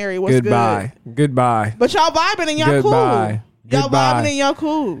I get married. What's Goodbye. good? Goodbye. But y'all vibing and y'all Goodbye. cool. Y'all Goodbye. vibing and y'all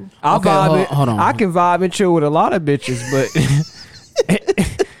cool. I'll Okay, vibe. hold on. I can vibe and chill with a lot of bitches, but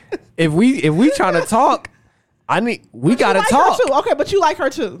if we trying to talk, we gotta You like talk. her too. Okay, but you like her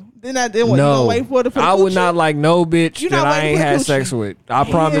too. Then what? You No, gonna wait for the I would coochie? not like no bitch You that not I waiting ain't for the had coochie. sex with. I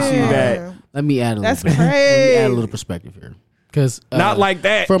promise you Yeah. that. Let me add a little That's bit. Let me add a crazy. little perspective here. Because Not like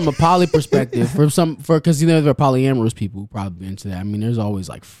that. from a poly perspective, because there are polyamorous people who probably into that. I mean, there's always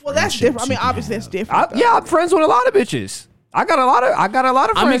like Well, that's friendships different. I mean, you can obviously have. that's different. Yeah, I'm friends with a lot of bitches. I got a lot of friends.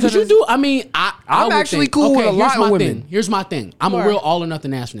 I mean, because you do. I mean, I I'm would actually think, cool with a here's lot of my women. Thing. Here's my thing. I'm a Sure. real all or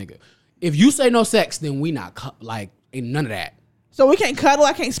nothing ass nigga. If you say no sex, then we not like ain't none of that. So we can't cuddle.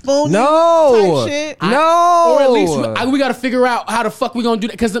 I can't spoon. No. Type shit. No. Or at least we got to figure out how the fuck we gonna do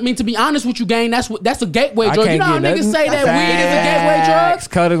that. Because I mean, to be honest with you, gang, that's a gateway drug. You know how niggas say that weed is a gateway drug?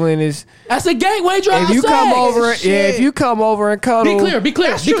 Cuddling is. That's a gateway drug. If you sex. come over, Shit. if you come over and cuddle, Be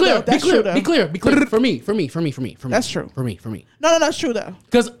clear. That's true, though. That's true, though. Be clear. For me. That's true. For me. No, that's true though.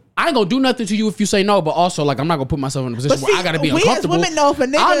 Because I ain't gonna do nothing to you if you say no, but also like I'm not gonna put myself in a position But where see, I gotta be we as uncomfortable. women know if a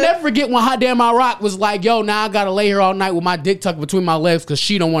nigga- I'll never forget when Hot Damn I Rock was like, "Yo, now I gotta lay here all night with my dick tucked between my legs because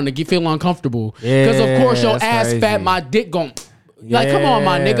she don't want to feel uncomfortable." Because of course your that's ass crazy. fat, my dick gon' like, come on,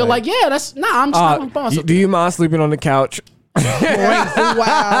 my nigga. Like, yeah, that's I'm just not gonna do you mind sleeping on the couch?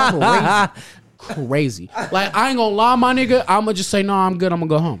 Wow. crazy. Like, I ain't gonna lie, my nigga. I'ma just say no, I'm good. I'm gonna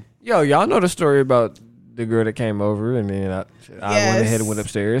go home. Yo, y'all know the story about the girl that came over and then I went Yes. ahead and went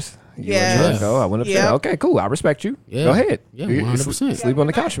upstairs. You Yes. let her go. I went upstairs. Yep. Okay, cool. I respect you. Yeah. Go ahead. Yeah, You- 100%. Sleep on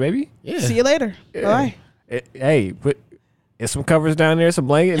the couch, baby. Yeah. See you later. Yeah. Bye. Hey, put some covers down there, some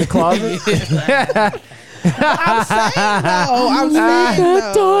blanket in the closet. I'm saying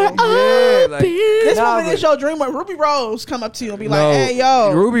The door though. Yeah, like- This Nah, woman but- is your dream. When Ruby Rose come up to you and be like, No, "Hey,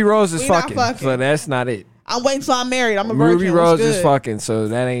 yo, Ruby Rose is we not fucking, fucking. so that's not it. I'm waiting till I'm married. I'm a virgin. Ruby What's Rose good?" is fucking, so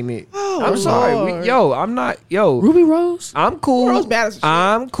that ain't it. Oh, I'm sorry. Lord. I'm not. Ruby Rose? I'm cool. Ruby Rose bad as shit.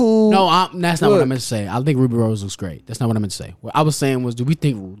 I'm cool. No, that's not what I Look. meant to say. I think Ruby Rose looks great. That's not what I meant to say. What I was saying was, do we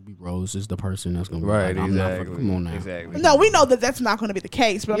think Ruby Rose is the person that's gonna be Right, like, I'm not exactly. fucking, come on now. Exactly. No, we know that that's not going to be the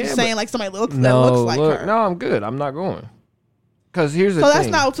case. But I'm Yeah, just but- saying, like somebody that looks No, like look, her. no, I'm good. I'm not going. Because here's the So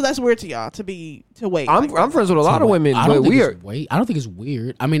thing. that's weird to y'all to wait. I'm like I'm friends with a lot of women, I but don't think we it's are. wait. I don't think it's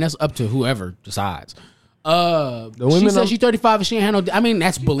weird. I mean, that's up to whoever decides. She women said I'm- she's 35 and she ain't had no. I mean,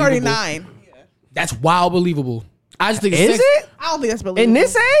 that's believable. 39. That's wild believable. I just think Is sex, it I don't think that's believable. in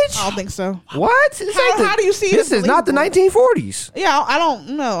this age? I don't think so. What? This How- ain't the- how do you see it This as is not the believable? 1940s. Yeah, I don't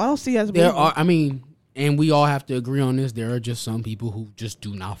know. I don't see it as there believable. are. I mean, and we all have to agree on this. There are just some people who just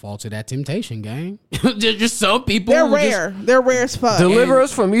do not fall to that temptation, gang. There's just some people. They're who just- rare. They're rare as fuck. Deliver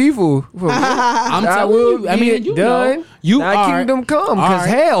us from evil. I'm Thy telling will you. I be mean, you done. know, you Thy are. kingdom come. All Because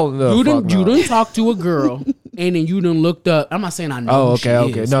right. hell no. You fuck done no. talk to a girl, and then you done looked up. I'm not saying I know. Oh, who okay, she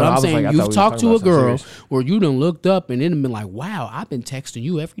okay. is, No, but no, I I'm was saying like, I thought you've we talked was to a talking about girl something where you done looked up and then been like, "Wow, I've been texting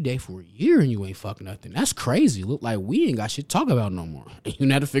you every day for a year and you ain't fuck nothing. That's crazy. Look like we ain't got shit to talk about no more. And you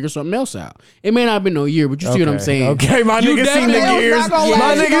had to figure something else out. It may not have been no year, but you see what I'm saying? Okay, my You nigga seen the definitely- gears. not gonna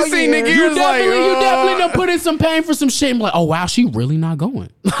My last nigga no seen the years. gears. You like, definitely done put in some pain for some shit and be like, oh wow, she really not going.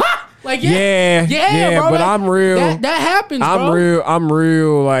 Like Yeah, bro, but that- I'm real. That happens, bro. I'm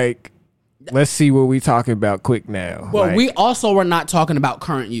real. Like, let's see what we talking about quick now. Well, Like, we also are not talking about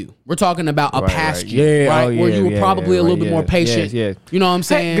current you. We're talking about a Right, past right. you, Yeah, right? oh, Where yeah, you were yeah, probably a right, little bit more yeah, patient. yeah. You know what I'm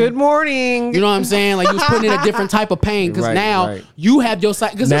saying? Hey, good morning. You know what I'm saying? Like you was putting in a different type of pain because Right, now right. you have your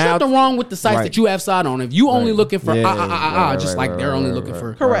side. Because there's Now- nothing wrong with the sites right. that you have side on. If you only Right. looking for Yeah, just right, like they're right, only right, looking right, for.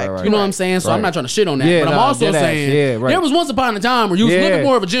 right, Correct. right, You know what right. I'm saying? So I'm Right. not trying to shit on that, Yeah, but I'm no, also dead ass. saying Yeah, right. there was once upon a time where you was Yeah. looking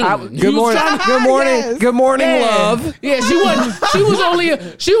more of a gentleman. Good morning. Good morning. Yes. Good morning, Yeah. love. Yeah,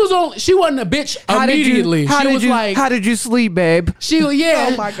 she wasn't a bitch immediately. How She did was you? like How did you sleep, babe? she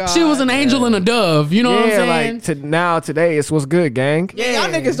Oh my God. she was an angel and a dove. You know what I'm saying? like today it's what's good, gang. Yeah,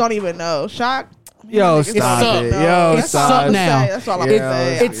 y'all niggas don't even know. Shock. Yo, Niggas stop don't it. even know. Yo, That's stop. all I'm It's up saying. now. That's all I'm Yo,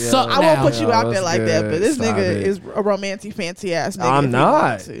 saying. It's suck I won't put now. you out Yo, there like what's that, good? but this Stop nigga it. is a romantic, fancy ass nigga. I'm if he not.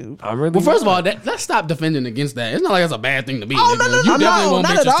 wanted to. I'm really. Well, first of not. all, let's stop defending against that. It's not like that's a bad thing to be. Oh, nigga. no, no, You no, definitely no, want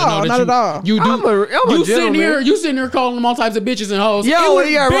not bitches at to know all, that not you, at all. you do. I'm a you sitting here, gentleman. you sitting here calling them all types of bitches and hoes. It Yo, would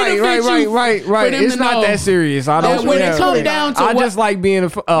yeah, right. benefit you for them It's to not know that serious. I don't. that when yeah. it comes really down to I what, just like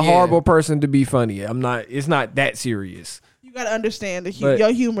being a horrible person to be funny. I'm not. It's not that serious. You gotta understand But-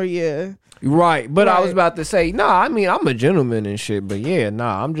 your humor, yeah. Right, but I was Right. about to say, I mean, I'm a gentleman and shit, but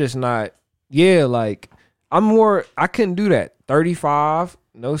I'm just not. Yeah, like I'm more. I couldn't do that. 35,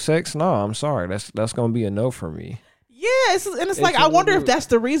 no sex. No, I'm sorry. That's gonna be a no for me. Yeah, it's like I wonder if that's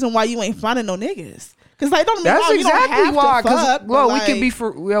the reason why you ain't finding no niggas. Cause like don't That's you don't exactly have why. to fuck, Well, but, we can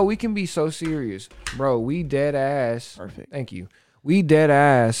like- be we can be so serious, bro. We dead ass. Perfect. Thank you. We dead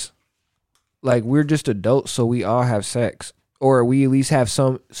ass. Like we're just adults, so we all have sex, or we at least have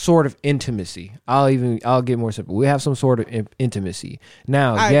some sort of intimacy. I'll get more simple. We have some sort of intimacy.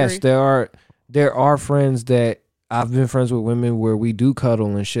 Now, I yes, agree. there are friends that I've been friends with women where we do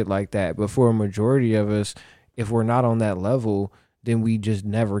cuddle and shit like that. But for a majority of us, if we're not on that level, then we just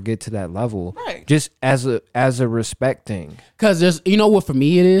never get to that level. Right. Just as a respect thing. Because there's, you know what, for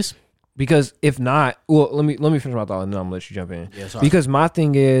me it is. Because if not, well, let me finish my thought and then I'm gonna let you jump in. Yeah, sorry. Because my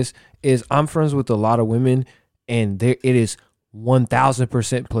thing is I'm friends with a lot of women, and it is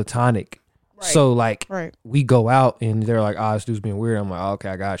 1000% platonic. Right. So like, Right. we go out and they're like, "Oh, this dude's being weird." I'm like, "Oh, okay,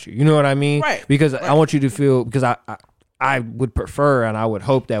 I got you." You know what I mean? Right. Because I want you to feel, because I would prefer and I would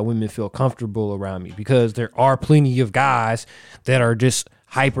hope that women feel comfortable around me, because there are plenty of guys that are just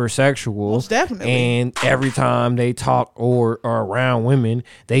hypersexual. Most definitely. And every time they talk or are around women,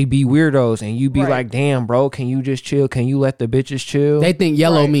 they be weirdos, and you be Right. like, "Damn, bro, can you just chill? Can you let the bitches chill?" They think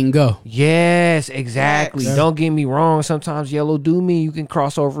yellow Right. mean go. Yes, exactly. Facts. Don't get me wrong. Sometimes yellow do mean you can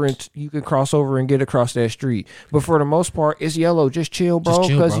cross over and get across that street. But for the most part, it's yellow. Just chill, bro. Just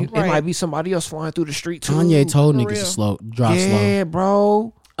chill, Because bro. it Right. might be somebody else flying through the street too. Kanye told For niggas real. to drive slow. Yeah,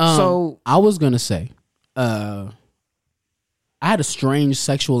 bro. So I was gonna say, I had a strange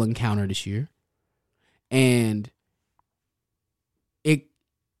sexual encounter this year, and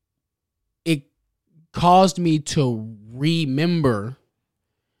it caused me to remember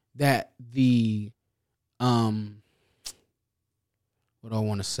that the what do I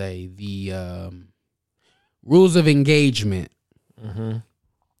want to say, the rules of engagement,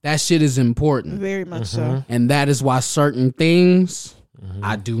 that shit is important, Very much so. and that is why certain things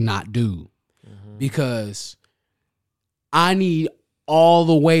I do not do, because I need all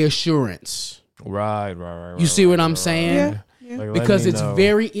the way assurance. right. You see what I'm saying? Yeah. Yeah. Like, let Because me it's know.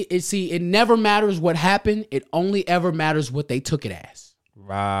 very, it never matters what happened. It only ever matters what they took it as.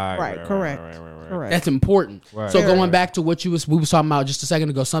 Right. Correct. Correct. That's important. Right. So Right. going back to what we was talking about just a second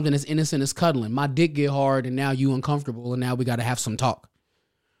ago, something as innocent as cuddling. My dick get hard, and now you uncomfortable, and now we got to have some talk.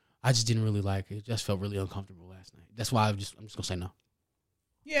 I just didn't really like it. It just felt really uncomfortable last night. That's why I'm just gonna say no.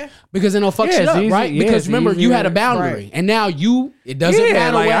 Yeah. Because then it'll fuck Yeah, shit it's up, easy. right? Yeah, because it's remember, you easier. had a boundary, Right. and now it doesn't Yeah,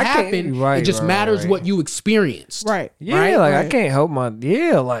 matter like, what I can't- happened. right, it just right, matters right. what you experienced. Right. Yeah, Right? like I Right. can't help my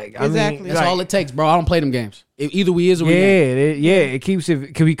like I Exactly. mean, That's like, all it takes, bro. I don't play them games. Either we is or we ain't. it keeps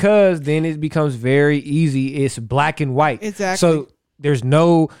it, because then it becomes very easy. It's black and white. Exactly. So there's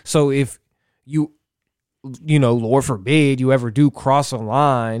no, so if you know, Lord forbid you ever do cross a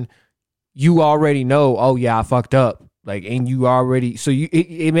line, you already know, oh yeah, I fucked up. Like, and you already, so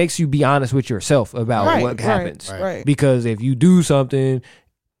it makes you be honest with yourself about Right, what right, happens. right. Because if you do something,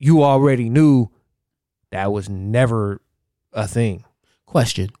 you already knew that was never a thing.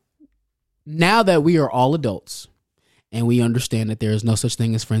 Question. Now that we are all adults and we understand that there is no such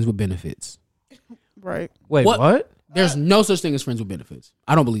thing as friends with benefits, Right. Wait, What? what? there's no such thing as friends with benefits.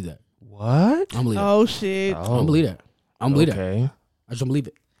 I don't believe that. What? I don't believe that. Oh shit. I don't believe that. I don't believe that. Okay. I just don't believe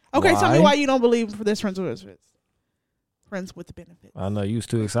it. Okay, tell me Why? why you don't believe for this friends with benefits. Friends with the benefits. I know you was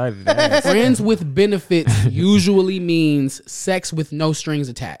too excited to ask. Friends with benefits usually means sex with no strings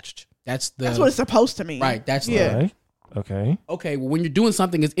attached. That's That's what it's supposed to mean. right. That's Yeah. Okay. Okay. okay. Well, when you're doing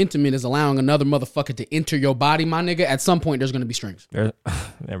something as intimate as allowing another motherfucker to enter your body, my nigga, at some point there's gonna be strings. There's,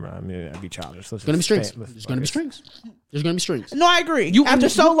 never mind. I mean, I'd be childish. There's gonna be strings. There's gonna be strings. There's gonna be strings. No, I agree. You After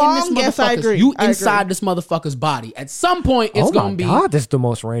so in long, this yes, I motherfucker's- agree. You I agree. inside this motherfucker's body. At some point, it's Oh gonna my be. God, this is the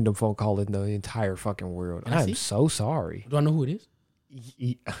most random phone call in the entire fucking world. I I'm see? so sorry. Do I know who it is?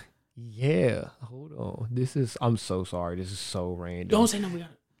 Yeah, hold on. I'm so sorry. This is so random. Don't say no. We got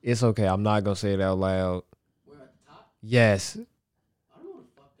it. It's okay. I'm not gonna say it out loud. Yes,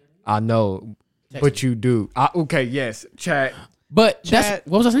 I know, but you do. Okay, yes, chat. But Chat. that's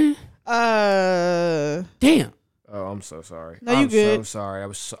what was I saying? Damn. Oh, I'm so sorry. No, you I'm good. So sorry.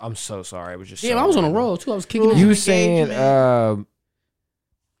 I'm so sorry. I was just. Damn, so I was on a random. roll too. I was kicking Rules. it. You saying, Engagement.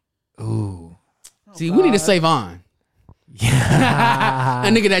 ooh, See, we need to save on. yeah, A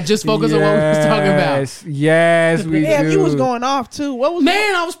nigga that just focused on what we was talking about. Yes, we Damn, do. you was going off too. What was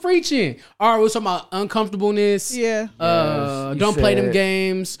Man, I was preaching. All right, we was talking about uncomfortableness. Yeah. Yes, you Don't play them said-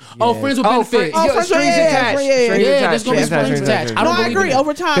 games. Oh, friends with Oh, benefits. Oh, friends with- strings yeah, attached. yeah, yeah. Strings Yeah, attached. there's gonna be Strings strings attached. I No, don't I believe agree. in that.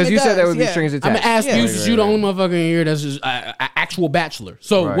 Over time, Because it you said there does, would be yeah. strings I'm attached. gonna ask Yeah. you since you the only motherfucker in here that's just, actual bachelor.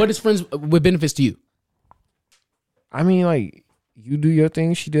 So, Right. what is friends with benefits to you? I mean, like, you do your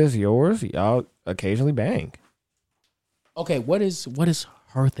thing, she does yours. Y'all occasionally bang. Okay, what is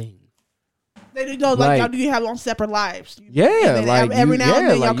her thing? They do know, like, y'all do you have on separate lives? Yeah, then like every you, now and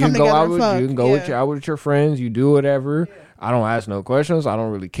then y'all like come you go together out and with fuck. you can go Yeah. out with your friends. You do whatever. I don't ask no questions. I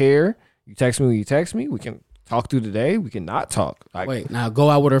don't really care. You text me when you text me. We can talk through the day. We can not talk. Like, Wait, now go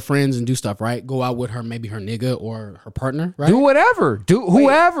out with her friends and do stuff, right? Go out with her, maybe her nigga or her partner, right? do whatever. Do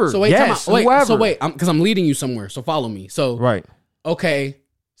whoever. So wait, yes, time out. whoever. So wait, because I'm leading you somewhere. So follow me. So Right. okay,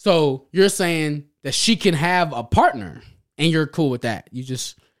 so you're saying that she can have a partner, and you're cool with that. You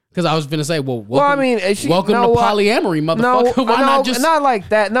just Because I was gonna say, well, welcome, Well, I mean, welcome to polyamory, motherfucker. Why not just not like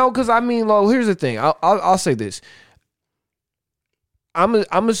that? No, because I mean, here's the thing. I'll say this. I'm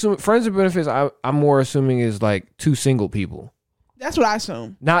assuming friends with benefits. I'm more assuming is like two single people. That's what I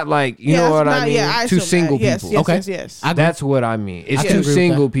assume. Not like you know what I mean. Yeah, two single yes, people. Yes, Okay. yes. That's what I mean. It's I can two agree with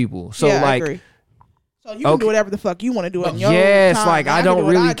single that. people. So Yeah, I like. agree. So you can do whatever the fuck you want to do in your Yes, time. like I can don't do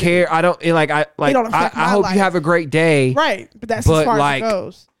what really I do. care. I don't like. I don't affect my hope life. you have a great day. Right, but that's But, as far like, as it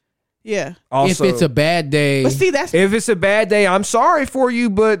goes. Yeah, Also, if it's a bad day? but see, that's if it's a bad day, I'm sorry for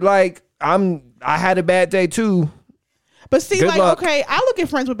you, but like I had a bad day too. but see, good like luck. okay, I look at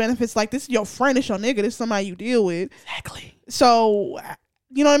friends with benefits like this is your friend, it's your nigga, this is somebody you deal with. Exactly. So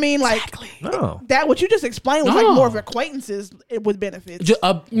you know what I mean? Like No. that, what you just explained was like No. more of acquaintances with benefits. You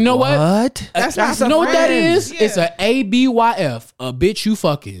know what? That's You know what that friend. is? Yeah. It's a ABYF, a bitch you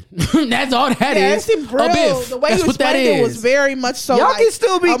fucking. That's all that Yeah, it is. seemed A real. biff. The way That's you what that explained it is. was very much so. Y'all like, can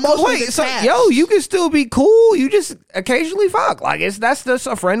still be emotionally wait, so, detached. you can still be cool. You just occasionally fuck. Like that's just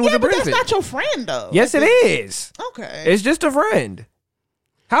a friend with Yeah, a but that's benefit. not your friend though. Yes, it is. Okay. It's just a friend.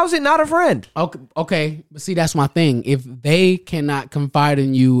 How's it not a friend? Okay, but see, that's my thing. If they cannot confide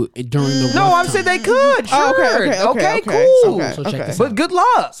in you during the No, rough I'm saying they could. Sure. Oh, okay, cool. okay, So check okay. this But good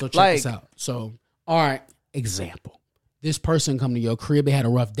luck. So check like, this out. So, all right, example. This person come to your crib, they had a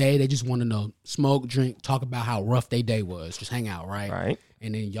rough day. They just want to know, smoke, drink, talk about how rough their day was. Just hang out, right? Right.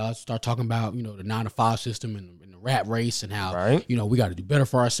 And then y'all start talking about, the 9-to-5 system and the rat race and how, Right. we got to do better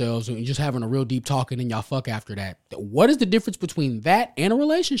for ourselves and just having a real deep talk and then y'all fuck after that. What is the difference between that and a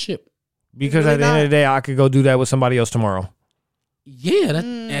relationship? Because really at the end of the day, I could go do that with somebody else tomorrow. Yeah,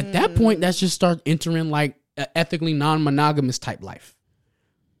 at that point, that's just start entering like an ethically non-monogamous type life.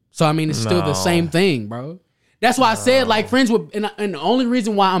 So, I mean, it's still the No. same thing, bro. That's why I said like friends with, and the only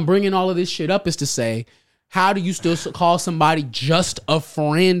reason why I'm bringing all of this shit up is to say, how do you still call somebody just a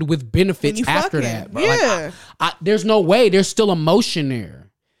friend with benefits you after fucking- that, bro? yeah. Like, there's no way. There's still emotion there.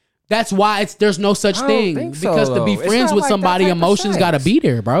 That's why there's no such I don't thing. think so, Because to be though. It's friends not with like that somebody, type of emotions sex. got to be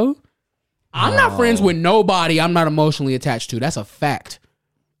there, bro. I'm not friends with nobody I'm not emotionally attached to. That's a fact.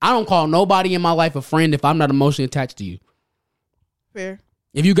 I don't call nobody in my life a friend if I'm not emotionally attached to you. Fair.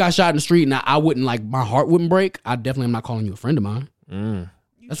 If you got shot in the street and I wouldn't like, my heart wouldn't break, I definitely am not calling you a friend of mine. You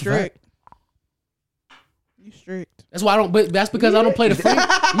That's a strict. You strict. That's why I don't, but that's because I don't play the friend.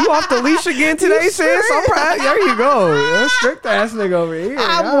 You off the leash again today, sis? I'm proud. There you go. That strict ass nigga over here.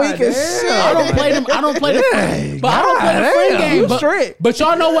 I'm God weak as damn. shit. I don't play them. I don't play the friend. But I don't play the God friend damn. game. You But, strict. but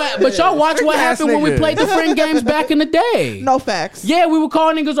y'all know what? But y'all watch what Strict-ass happened when we nigga. played the friend games back in the day. No facts. Yeah, we would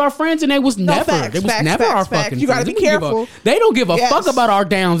call niggas our friends, and they was never. facts, They was facts, never facts, our facts. fucking. You gotta friends. be careful. They don't give a Yes. fuck about our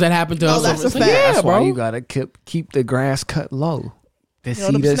downs that happened to No, us. that's a So, fact. yeah, That's bro. why you gotta keep the grass cut low. To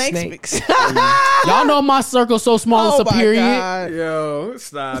see them the snakes snakes. Y'all know my circle so small, Oh it's a my period. God. Yo,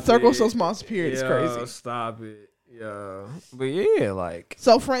 stop. Circle so small, it's a period. It's crazy. Stop it. Yo, but yeah, like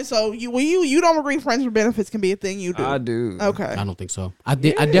So friends, so you don't agree friends with benefits can be a thing you do. I do. Okay. I don't think so. I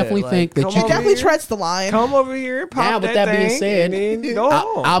definitely like, think that come you It on. definitely here. treads the line. Come over here, pop Now, with that being thing, said, and then go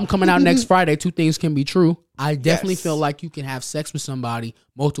on. I'm coming out next Friday. Two things can be true. I definitely Yes. feel like you can have sex with somebody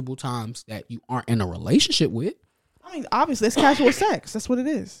multiple times that you aren't in a relationship with. I mean, obviously, it's casual sex. That's what it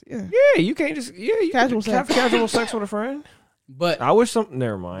is. Yeah. Yeah, you can't just you Casual can have sex. casual sex with a friend. But I wish something.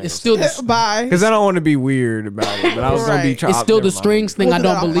 Never mind. it's still the, Bye. Because I don't want to be weird about it, but I was gonna be. Right. it's still the strings thing. We'll I do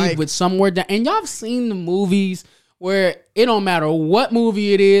don't that on believe mic. with somewhere down. And y'all have seen the movies where it don't matter what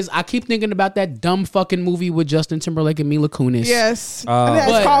movie it is. I keep thinking about that dumb fucking movie with Justin Timberlake and Mila Kunis. Yes. I mean,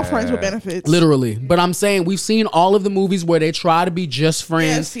 But- it's called friends with benefits. Literally. But I'm saying we've seen all of the movies where they try to be just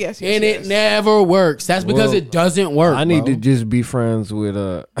friends. Yes, and yes. it never works. That's because Well, it doesn't work. I need bro. to just be friends with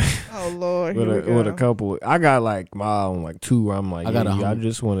a Oh Lord. Here we with go. a couple. I got like my own like two. Where I'm like, I got a I homie.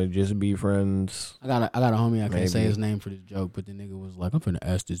 just want to just be friends. I got a homie, I can't say Maybe. his name for this joke, but the nigga was like, I'm finna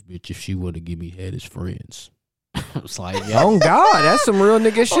ask this bitch if she would have give me head as friends. I was like, yeah. Oh God, that's some real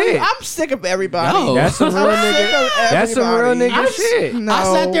nigga shit. I'm sick of everybody. No. That's some real I'm sick nigga. of That's some real everybody. nigga shit. No. I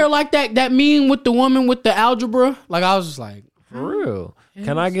sat there like that meme with the woman with the algebra. Like I was just like, For real.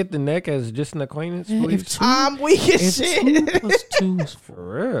 Can I get the neck as just an acquaintance, please? I'm weak as if shit. 2 plus 2 is 4.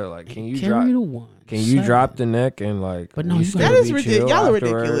 For real. Like, can you Carry drop? the 1. Can you 7. drop the neck and like? But no, we you still gotta- That is be ridiculous. chill Y'all are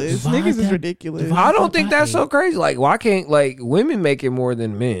afterwards? ridiculous. Divide Niggas is that- ridiculous. divide- I don't think that's so crazy. Like, why can't like women make it more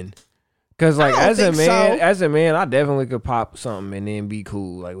than men? Because like I don't think as a man, I definitely could pop something and then be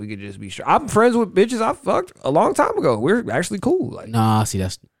cool. Like we could just be straight. I'm friends with bitches I fucked a long time ago. We're actually cool. Like Nah, see,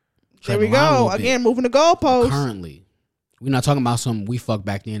 that's. There we treading the line a go. little bit. Again, moving the goalposts. Currently. We're not talking about something we fucked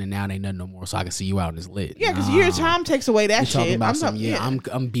back then and now they nothing no more, so I can see you out and it's lit. Yeah, because Nah. your time takes away that We're talking shit. about I'm something, not,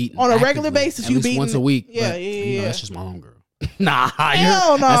 I'm beating On a regular actively, basis, at you least beating once a week. Yeah, but, yeah, you know, yeah. that's just my homegirl. Nah,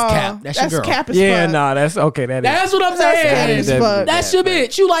 Hell no. that's cap. That's your girl. cap as Yeah, fuck. nah, that's okay. That's what I'm That's saying. cap as fuck. That's your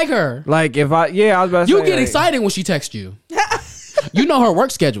bitch. You like her. Like if I was about to You say, get like, excited when she texts you. You know her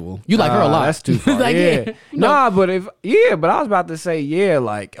work schedule. You like her a lot. That's too far. Like, yeah. you know. Nah, but but I was about to say,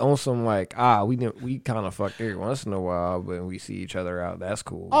 like on some like, we kind of fuck every once in a while, but we see each other out. That's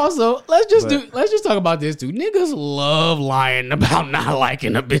cool. Also, let's just talk about this too. Niggas love lying about not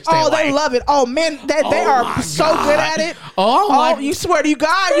liking a bitch. They love it. Oh man, they are so good at it. You swear to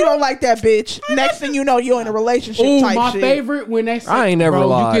God, you don't like that bitch. Next thing you know, you're in a relationship. Type my shit. favorite when they say, I ain't never bro,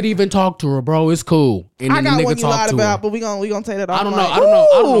 lied. you could even talk to her, bro. It's cool. And I then got the one nigga you talk lied to about, her. but we gonna say that. I don't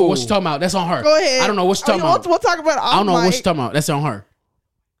know what you're talking about. That's on her. Go ahead. I don't know what you're talking about. We'll talk about it. I don't know what you're talking about. That's on her.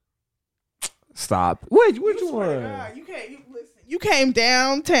 Stop. Which one? You came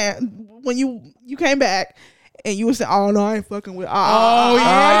downtown when you came back, and you was saying, "Oh no, I ain't fucking with."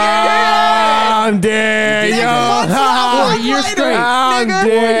 I'm dead, yo. For a year straight. I'm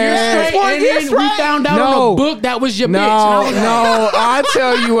dead. And then we found out on the book that was your bitch. No, I'll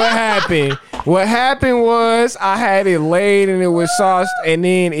tell you what happened. What happened was I had it laid and it was sauced, and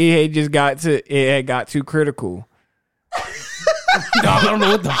then it had got too critical. No, I don't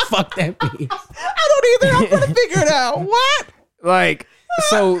know what the fuck that means. I don't either. I'm gonna figure it out. What? Like,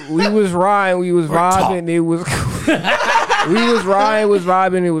 so we was riding, we was vibing, it was we was riding, was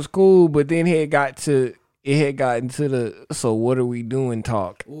vibing, it was cool, but then it had gotten to the so what are we doing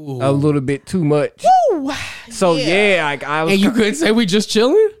talk a little bit too much. Woo. So I was And you couldn't say we just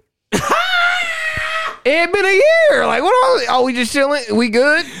chilling? it had been a year. Like, what are we just chilling? We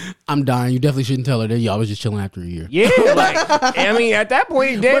good? I'm dying. You definitely shouldn't tell her that y'all was just chilling after a year. Yeah, like I mean, at that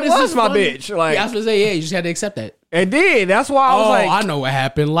point, that was my bitch. Like, I was gonna say, you just had to accept that. it did. That's why I was like, I know what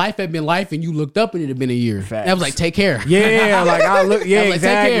happened. Life had been life, and you looked up, and it had been a year. Facts. That was like, take care. yeah, like I look, yeah, I was like,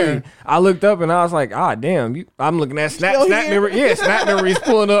 take exactly. care. I looked up and I was like, damn, I'm looking at snap Still here? memory. Yeah, snap memories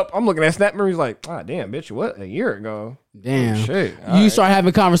pulling up. I'm looking at snap memories like, damn, bitch, what a year ago? Damn. Oh, shit. You start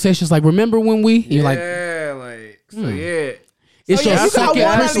having conversations like, remember when we? You're like, so yeah. it's your you got second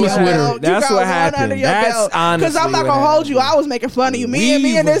one under Christmas your with her. belt. That's You got what one happened. under your That's belt. honestly I'm not what gonna hold you. happened. I was making fun of you.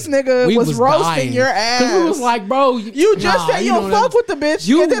 Me and this nigga was roasting dying. your ass. Because we was like, bro, you just said you don't fuck with the bitch.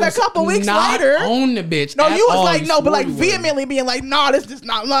 You And then a was couple weeks not later, on the bitch. no, at you was all. like, You no, but swore like you were. vehemently being like, no, this is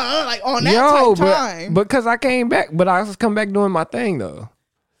not like on that type time. because I came back, but I was come back doing my thing though.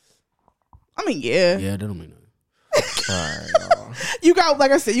 I mean, yeah. Yeah, that don't mean nothing. All right, You got,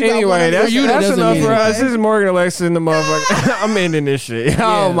 like I said, you got one anyway, under that's your belt. enough mean for us. anything. This is Morgan Alexis in the motherfucker. I'm ending this shit.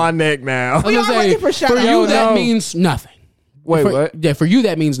 Oh, my neck now. I was We gonna are ready say, for shout for out. you, that No. means nothing. Wait, for, what? Yeah, for you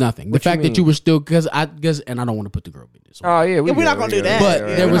that means nothing. The What you fact that mean? you were still and I don't want to put the girl business. Oh yeah, we're not gonna do that. But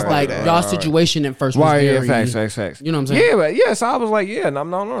Yeah, there we're was not gonna like do that. y'all situation at first was Why? Yeah, very, facts. You know what I'm saying? Yeah, but yeah, so I was like, yeah, and I'm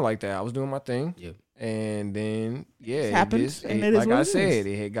not like that. I was doing my thing. Yeah. And then it happens, and it is like what I it is. said,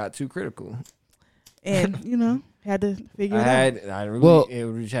 it had got too critical. And had to figure it out. I really, Well,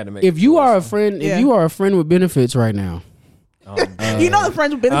 it just had to make. If you are a friend, Yeah. if you are a friend with benefits right now, You know the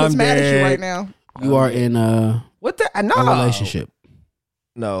friends with benefits I'm mad at you dead. right now. you are in a what the no relationship.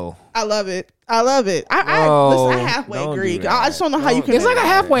 No, I love it. I love it. I No, listen, I halfway don't agree. do that. I just don't know how you Don't can. do It's like a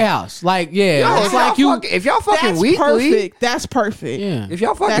halfway house. Like, yeah, No, it's if like y'all you. if y'all fucking That's weekly, perfect. That's perfect. Yeah, if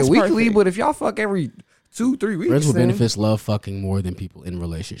y'all fucking That's weekly, perfect. but if y'all fuck every 2-3 weeks, friends with then- benefits love fucking more than people in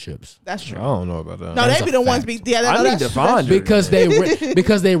relationships That's true. I don't know about that. No, That's they be a the ones fact. be. Yeah, I no, need that's to find her.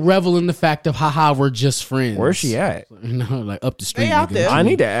 because they revel in the fact of haha, we're just friends. Where's she at? You know, like up the street. They out nigga. there. I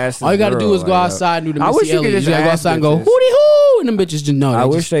need to ask. This All you got to do girl, is go like, outside and do the I wish Missy you could Elliott. just You gotta go ask outside and go bitches. hootie hoo, and them bitches just know. I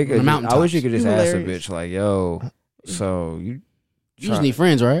wish just they on could. the mountaintops. I wish you could just You ask a hilarious. bitch like, "Yo, so you You just need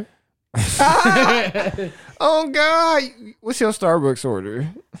friends, right? Oh God, what's your Starbucks order?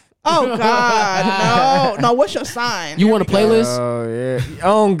 Oh God, no. What's your sign? You want a playlist? Oh yeah.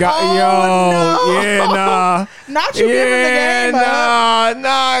 Oh God, Oh, yo, no. yeah, nah, Not you giving the game up.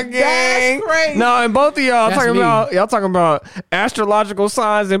 nah, gang. That's crazy. No, and both of y'all That's talking me. about astrological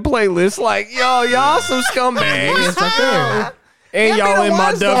signs and playlists. Like, yo, y'all some scumbags. It's right there. And Them be y'all the in my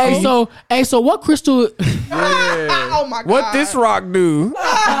ones, though. Duffy. Hey, so what crystal? Yeah. Oh my God. What this rock do?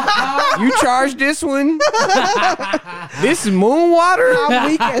 You charge this one? This is moon water? I'm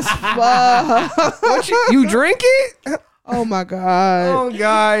weak as fuck. What you drink it? Oh my God. Oh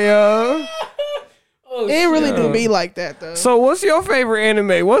God, yo. It really do be like that though. So what's your favorite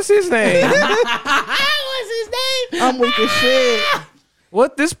anime? What's his name? What's his name? I'm weak as shit.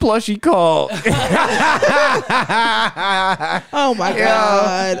 What this plushie called? Oh my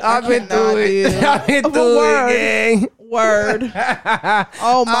God. I've been cannot through it. deal. I've been Of a through word. it, gang. Word.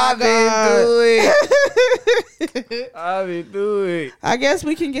 Oh my I've been God. through it. I mean, do it. I guess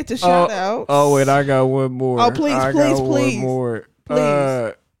we can get to shout outs. Oh, wait, I got one more. Oh, please, I please, got please. one more.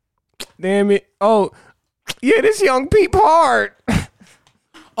 Please. Damn it. Oh, yeah, this young Peep Hard.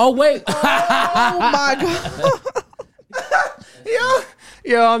 Oh wait. Oh my god.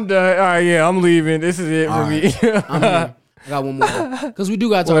 Yeah, I'm done. All right, yeah, I'm leaving. This is it for me. I'm here. I got one more because we do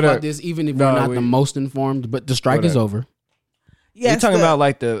got to talk What about up? this, even if No, we're not we- the most informed. But the strike What is up? over. Yes, You talking the- about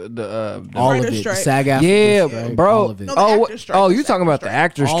like the All of writer's it. strike. SAG-AFTRA yeah, strike, bro. all of it. No, the Oh, actor strike. oh, The you talking about the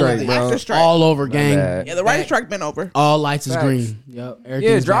actor actor All of strike, it. bro? Actor strike. all over, gang. bad. Yeah, the writer's strike been over. All lights is Facts. green. Yep. Yeah,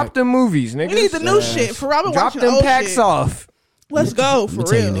 everything's drop back. them movies, nigga. We need the new shit. For Robin Drop watching them old packs shit. off. Let's go for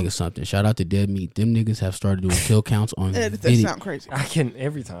Let me tell real. you niggas something. Shout out to Dead Meat. Them niggas have started doing kill counts on That video. sound crazy. I can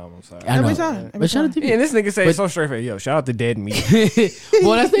every time. I'm sorry. I know. Every time. Every But shout out time. to Yeah, this nigga say But- so straight face. Yo, shout out to Dead Meat.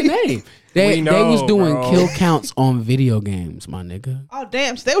 Well, that's their name. They We was know, doing bro. kill counts on video games, my nigga. Oh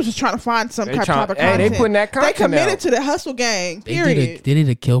damn! So they was just trying to find some They type try- of hey, they content. putting that They content committed out. to the hustle gang. They Period. did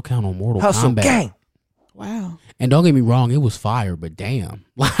a kill count on Mortal Kombat. Wow. And don't get me wrong, it was fire, but damn,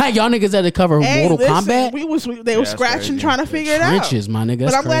 like y'all niggas had to cover Hey, Mortal listen, Kombat they were that's scratching, crazy. trying to figure it out. trenches, my nigga. But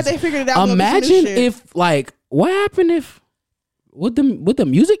That's I'm glad crazy. they figured it out. We'll get some new Imagine shit. if, like, what happened if would the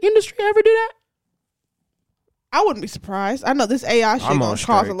music industry ever do that? I wouldn't be surprised. I know this AI shit I'm gonna on cause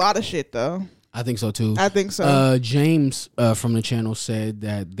strike. a lot of shit though. I think so too. I think so. James from the channel said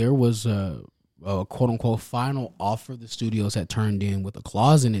that there was a quote unquote final offer the studios had turned in with a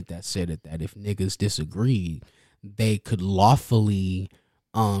clause in it that said that if niggas disagreed, they could lawfully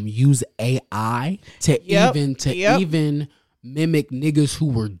use AI to Yep, even mimic niggas who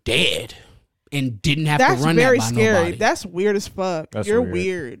were dead and didn't have That's to run very that by scary. nobody. That's weird as fuck. That's You're weird.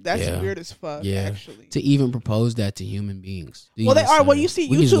 weird. That's Yeah. weird as fuck. Yeah. Actually. to even propose that to human beings. Well, they These, are. Well, you see,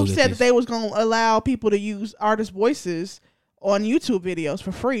 we can just go YouTube get said that these. they was gonna allow people to use artist voices on YouTube videos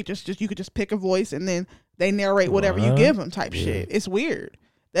for free. Just you could just pick a voice and then they narrate whatever you What? give them. Type shit. It's weird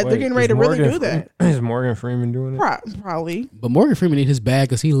that they're Wait, getting ready to is really Morgan do that. Freeman- Is Morgan Freeman doing it? Probably, But Morgan Freeman need his bag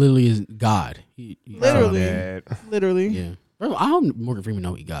because he literally is God. He Literally. I'm dead. literally. Yeah. Bro, I hope Morgan Freeman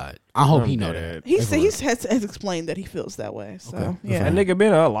know he God. I hope he know dead. that. He said has explained that he feels that way. So Okay. yeah, That nigga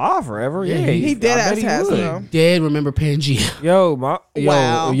been alive forever. Yeah, Yeah, he dead I bet ass he has would. though. Dead, remember Pangea.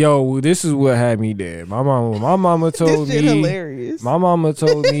 Wow. Yo, this is what had me dead. My mama This told shit me. hilarious. My mama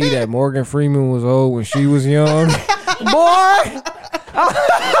told me that Morgan Freeman was old when she was young. Boy! Yo,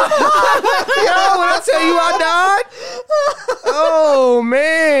 when I tell you I died? Oh,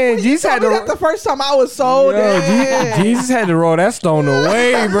 man. Jesus had Told me that to... the first time I was so dead. Jesus had to roll that stone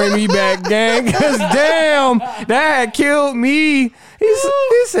away, bring me back, gang. Because damn, that had killed me. He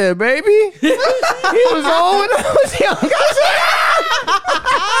said, baby, he was old when I was young.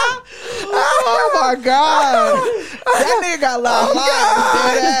 Oh my god, that nigga got live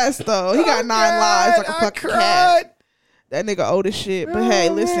lives, dead ass though. He got 9 lives like a I fucking cried. cat. That nigga old as shit. But hey,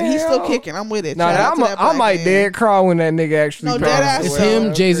 listen, he's still kicking. I'm with it. Nah, Shout out to that I black might man. dead cry when that nigga actually No, passed dead ass It's away.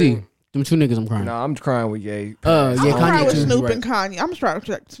 him, Jay-Z. Them two niggas I'm crying. Nah, I'm crying with Ye. Yeah, I'm crying Kanye with too. Snoop Right. and Kanye. I'm trying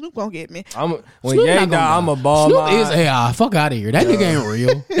to Snoop gonna get me. When Snoop Ye not gonna die, I'm die. a ball. Snoop my is eye. AI. Fuck out of here. That nigga ain't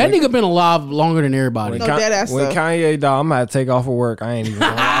real. That nigga been alive longer than everybody. No, dead ass when though. Kanye die, I'm gonna take off of work. I ain't even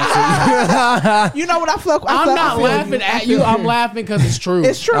gonna lie You know what I fuck? I'm not laughing at you. I'm laughing because it's true.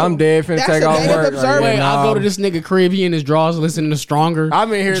 It's true. I'm dead finna That's take a off native work. observer. Wait, Nah. I'll go to this nigga crib. He in his drawers listening to Stronger.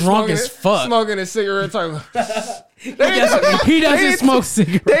 I'm in here drunk smoking, as fuck. smoking a cigarette. Talking, He doesn't smoke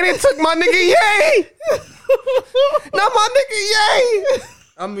cigarettes. They didn't took my nigga Ye. Not my nigga Ye.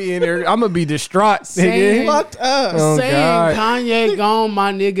 I'm be in there. I'm gonna be distraught, Saying- nigga. fucked up. Oh, Saying God. Kanye gone,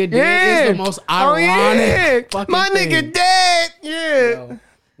 my nigga dead Yeah. is the most Oh, ironic yeah. fucking My thing. nigga dead. Yeah.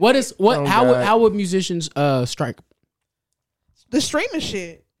 Oh, How God. would musicians strike? The streaming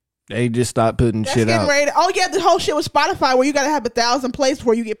shit. They just stopped putting That's shit getting out. ready to, oh yeah, the whole shit with Spotify where you gotta have 1,000 plays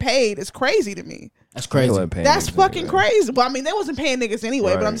before you get paid. It's crazy to me. That's They crazy. wasn't paying That's niggas fucking anyway. crazy. Well, I mean, they wasn't paying niggas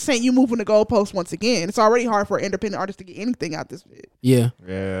anyway, but I'm Right. just saying you moving the goalpost once again. It's already hard for an independent artist to get anything out this shit. Yeah.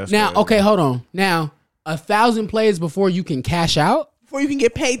 Yeah. that's Now, crazy. okay, hold on. Now, 1,000 plays before you can cash out, Before you can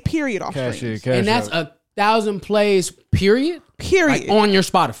get paid, period, off Cash streams. it, cash and that's out. 1,000 plays. Period. Period. Like on your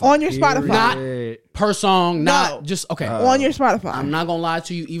Spotify. on your Spotify. Not per song. No. Not just okay. on your Spotify. I'm not gonna lie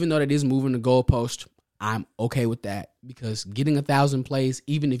to you. Even though that is moving the goalpost, I'm okay with that because getting 1,000 plays,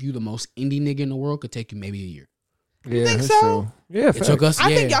 even if you the most indie nigga in the world, could take you maybe a year. Yeah, think that's so? true. Yeah, It took us. I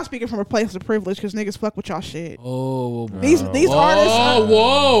yeah. think y'all speaking from a place of privilege because niggas fuck with y'all shit. Oh, These artists.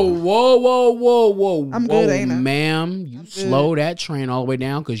 whoa. I'm good, ain't I? Ma'am. You slow that train all the way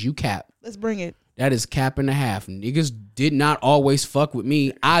down because you cap. Let's bring it. That is cap and a half. Niggas did not always fuck with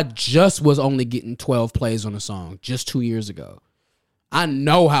me. I just was only getting 12 plays on a song just 2 years ago. I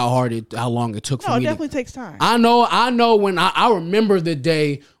know how long it took for No, it me. definitely takes time. I know when I remember the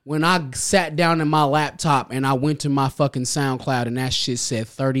day when I sat down in my laptop and I went to my fucking SoundCloud and that shit said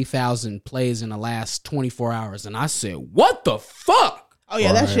 30,000 plays in the last 24 hours. And I said, what the fuck? Oh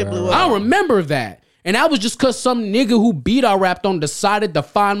yeah, that shit blew up. I remember that. And that was just because some nigga who beat I rapped on decided to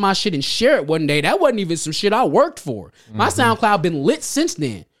find my shit and share it one day. That wasn't even some shit I worked for. My SoundCloud been lit since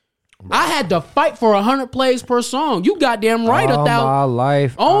then. I had to fight for 100 plays per song. You goddamn right. All my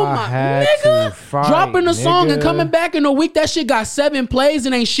life, Oh I my had nigga, to fight, dropping a song and nigga. coming back in a week, that shit got 7 plays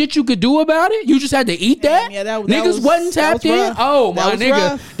and ain't shit you could do about it. You just had to eat that. Yeah, that Niggas was- wasn't that tapped was in. rough. Oh That my was nigga,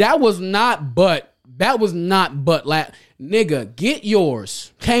 rough. that was not but nigga, Get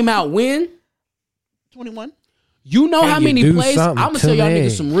Yours came out when. 21. You know Can how you many do plays? I'm something gonna to tell y'all me?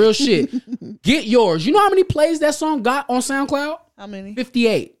 niggas some real shit. Get Yours. You know how many plays that song got on SoundCloud? How many?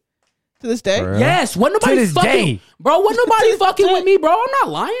 58. To this day? Bruh. Yes, wasn't nobody this fucking, day. bro. Wasn't nobody To this fucking day. with me, bro. I'm not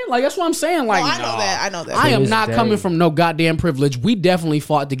lying. Like that's what I'm saying. Like, No, I know that. I know that. I To am this not day. coming from no goddamn privilege. We definitely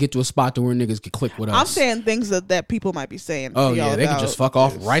fought to get to a spot to where niggas could click with us. I'm saying things that people might be saying. oh to y'all yeah, they could about just fuck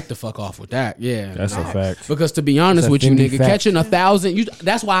off, this. right the fuck off with that. Yeah, That's a fact. Because to be honest That's a with you, Fendi nigga, fact. catching 1,000.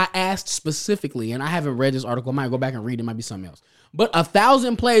 That's why I asked specifically, and I haven't read this article. I might go back and read it. Might be something else. But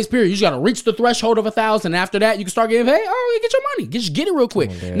 1,000 plays, period. You just gotta reach the threshold of 1,000. After that, you can start getting paid. Oh, you get your money. Just get it real quick,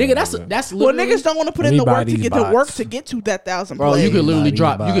 yeah, nigga. That's Well, literally. niggas don't want to put Let in me the buy work to these get to bots. work to get to that 1,000 Bro, plays. you could literally Body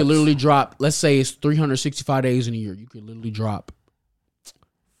drop. You bots. could literally drop. Let's say it's 365 days in a year. You could literally drop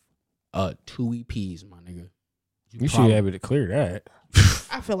 2 EPs, my nigga. You should be able to clear that.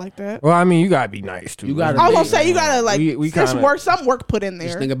 I feel like that. Well, I mean, you gotta be nice too. You gotta I was be- gonna say you gotta like We there's kinda- some work put in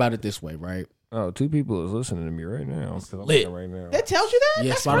Just there. think about it this way, right? Oh, 2 people is listening to me right now. 'Cause I'm lit. looking right now. That tells you that. Yeah,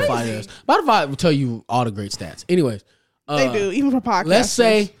 That's Spotify crazy. does. Spotify will tell you all the great stats. Anyways, They do even for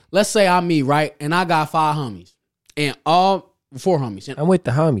podcasts. let's say I'm me, right? And I got 5 homies, and all 4 homies, and I'm with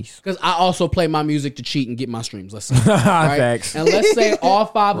the homies. because I also play my music to cheat and get my streams. Let's say, right? Facts. And let's say all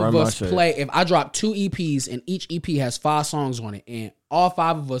 5 of Run my us shit. play. If I drop 2 EPs and each EP has 5 songs on it, and all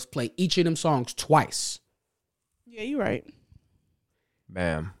 5 of us play each of them songs twice. Yeah, you're right.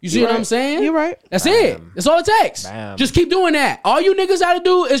 Bam. You see what I'm saying? You're right. That's it. That's all it takes. Bam. Just keep doing that. All you niggas got to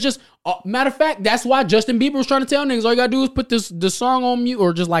do is just. Matter of fact, that's why Justin Bieber was trying to tell niggas all you gotta do is put the song on mute,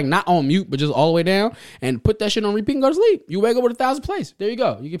 or just like not on mute, but just all the way down, and put that shit on repeat and go to sleep. You wake up with 1,000 plays. There you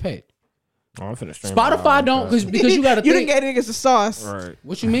go. You get paid. Oh, I'm finna stream Spotify don't because you gotta You didn't think. get niggas the sauce. Right.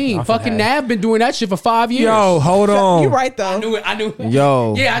 What you mean? I Fucking forgot. Nav been doing that shit for 5 years. Yo, hold on. You're right though. I knew it. I knew it.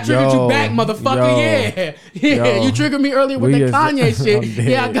 Yo. Yeah, I triggered yo, you back, motherfucker. yo. Yeah. Yo. You triggered me earlier with We that is- Kanye I'm shit. dead.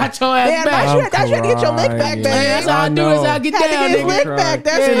 Yeah, I got your ass Damn, back. that's you had to get your lick back, crying. baby. That's how I do is I get Had to down, get his nigga. lick back.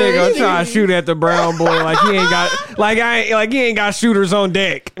 That's This nigga crazy. try to shoot at the brown boy like he ain't got he ain't got shooters on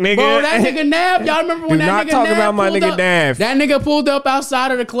deck, nigga. Bro, that nigga Nav, y'all remember when Do that not nigga talk Nav about my pulled nigga up? Nav. That nigga pulled up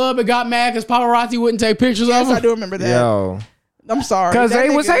outside of the club and got mad because paparazzi wouldn't take pictures Yes, of I him. do remember that. Yo, I'm sorry. cause That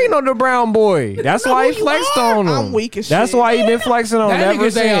they was nigga- hating on the brown boy. That's know why he who you flexed are. on him. I'm weak as That's shit. why he been flexing on him That ever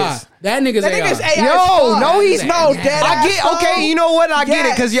nigga's AI. since. That nigga's That AI. nigga's AI. Yo, no, he's no That dead. I get okay. You know what? I get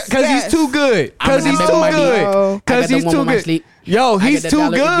it because Yes, he's too good. Because I'm he's gonna too make my good. beat. I Because got the he's one too with my good. sleep. Yo, I he's got that too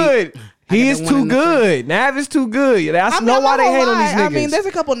dollar good. beat. He I is got the one too in the good. Nav is too good. That's know why they hate on these niggas. I mean, there's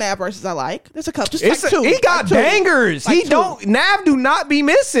a couple Nav verses I like. There's a couple. Just It's like two. he got like two. bangers. Like he two. don't. Nav do not be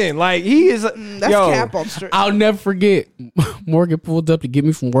missing. Like he is. That's yo, cap on straight. I'll never forget. Morgan pulled up to get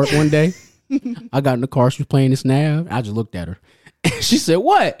me from work one day. I got in the car. She was playing this Nav. I just looked at her. She said,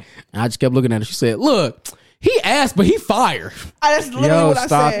 "What?" And I just kept looking at her. She said, "Look, he asked, but he fired." That's literally Yo, what I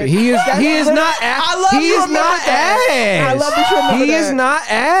stop said. it. He is That's not. I love He you is remember not that. ass. I love that you remember He that. is not ass.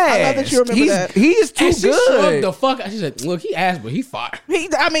 I love that you remember that. He is too And she shrugged good. the fuck out. She said, "Look, he asked, but he fired."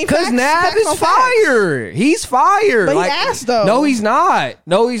 I mean, Because facts- Nav facts is on facts. fire. He's fire. But he asked, though. No, he's not.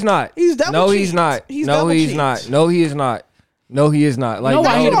 No, he's not. He's double No, he's cheeked. not. He's no, double he's cheeked. not. No, he is not. No, he is not. Like know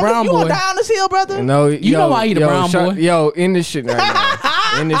why no, he the brown you boy? want to die on this hill, brother? No, You know why he the brown boy? Yo, in this shit right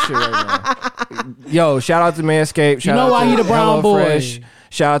now. In this shit right now. Yo, shout out to Manscaped. Shout know out why to he the brown boy? HelloFresh.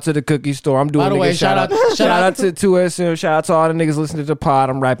 Shout out to the cookie store. I'm doing By the way, shout out to 2SM. Shout out to all the niggas listening to the pod.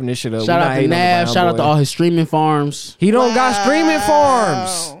 I'm wrapping this shit up. Shout We not out to hating on the Nav. brown Shout out boy. to all his streaming farms. He don't got streaming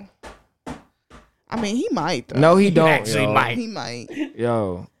farms. Wow. I mean, he might. Though. No, he don't. actually yo. might. he might.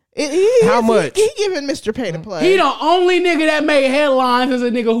 Yo. How much? He giving Mr. Pay to play. He the only nigga that made headlines as a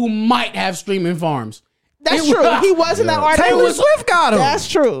nigga who might have streaming farms. That's It true. was- He wasn't that artist. Taylor Swift got him. That's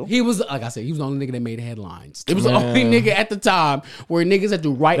true. He was, like I said, he was the only nigga that made headlines. It was the only nigga at the time where niggas had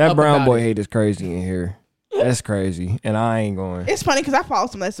to write That up brown about boy it. hate is crazy in here. That's crazy. And I ain't going. It's funny because I follow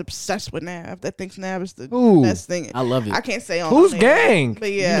someone that's obsessed with Nav. That thinks Nav is the Who? best thing. I love it. I can't say on Who's name, gang?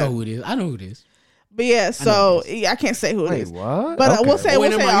 but You yeah. know who it is. I know who it is. But yeah, so who it yeah, I can't say who it Wait, is. what? But Okay. we'll say, Wait,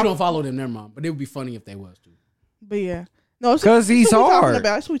 never mind. You I'll- don't follow them, never mind. But it would be funny if they was too. But yeah. No, it's 'Cause he's what we talking hard. about.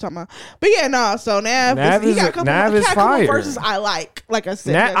 That's what we talking about. But yeah, no. So Nav Is he got a couple, Nav he is got a couple fire. verses I like. Like I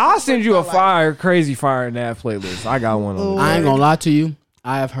said, Nav, I'll send you a crazy fire Nav playlist. I got one on. Ooh. the I ain't gonna lie to you.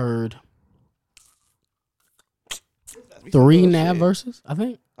 I have heard 3 Nav verses, I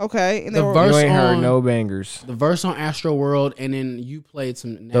think. Okay, and The they were, verse You ain't heard on- no bangers. The verse on Astro World, and then you played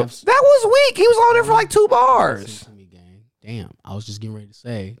some That Nav. was weak. He was on there for like 2 bars. Listen to me, gang. Damn, I was just getting ready to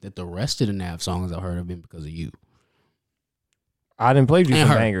say that the rest of the Nav songs I've heard have been because of you. I didn't play you And some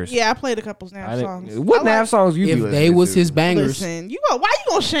her. bangers. yeah, I played a couple I Nav didn't- songs. What I Nav like, songs you be If listening they was to? his bangers, Listen, why you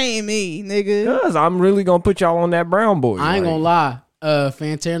gonna shame me, nigga? Cause I'm really gonna put y'all on that brown boy. I ain't like, gonna lie.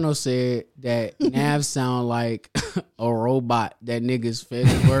 Fantano said that Nav sound like a robot that niggas fed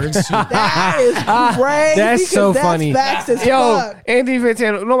the words to. That is crazy. That's 'cause so that's funny. Facts as Yo, fuck. Andy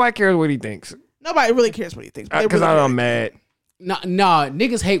Fantano, nobody cares what he thinks. Nobody really cares what he thinks. but they Because really I'm care. mad. Nah,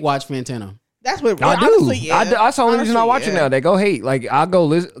 niggas hate watch Fantano. That's what I do. honestly, yeah. That's the only reason I Honestly, watch it yeah. now. They go hate. Like I'll go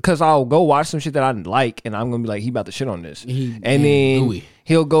listen because I'll go watch some shit that I like, and I'm gonna be like, he about to shit on this, He- and he then gooey.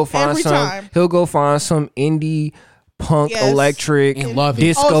 he'll go find Every some. time. He'll go find some indie punk Yes. electric And love it.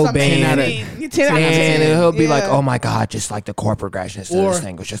 disco some band. 10 out of- 10 out of 10. And he'll be like, Yeah. "Oh my god, just like the chord progression to Or- this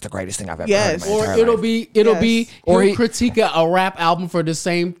thing was just the greatest thing I've ever Yes. heard." in my Or entire it'll life." be Yes. or Or he'll he- critique a rap album for the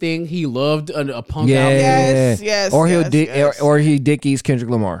same thing he loved a punk yeah, album. Yes, Or he'll yes. or he Dickie's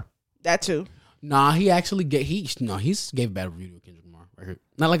Kendrick Lamar. That too. Nah, he actually he's gave a bad review to a Kendrick Lamar record.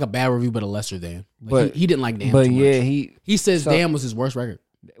 Not like a bad review, but a lesser than. Like, But- he didn't like Damn. But too yeah, much. He says Damn was his worst record.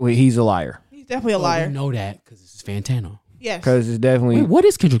 he's a liar He's definitely a Oh, liar. we know that because this is Fantano. Yes. because it's definitely Wait, what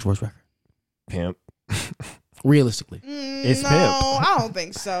is Kendrick's worst record? pimp. Realistically, It's no, Pimp. I don't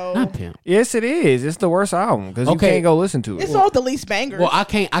think so. not Pimp. Yes, it is. It's the worst album because you Okay. can't go listen to it. It's all the least bangers. Well, I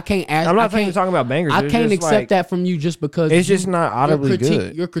can't ask. I'm I not can't, talking about bangers. I It's can't just accept like- that from you just because It's just not audibly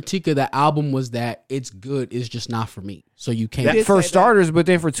good. Your critique of the album was that it's good. It's just not for me. So you can't. That, did for say that. starters, but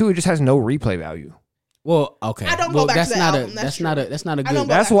then for 2, it just has no replay value. Well, okay. I don't go well, back to that's that not album. a. That's That's true. not a. That's not a I don't good. go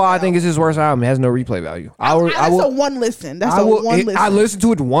That's back why to I that think it's his worst album. It has no replay value. That's a one listen. That's a one listen. I listened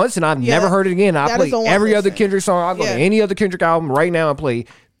to it once and I've Yeah. never heard it again. I That play is a one every other listen. Kendrick song. I'll go Yeah. to any other Kendrick album right now and play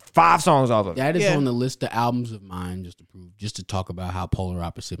 5 songs off of it. That is Yeah. on the list of albums of mine, just to talk about how polar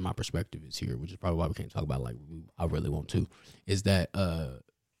opposite my perspective is here, which is probably why we can't talk about it like I really want to. Is that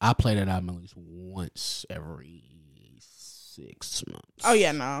I play that album at least once every 6 months. Oh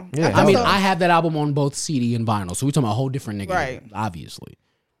yeah, no. Yeah. I mean, Also- I have that album on both CD and vinyl, so we're talking about a whole different nigga, Right. obviously.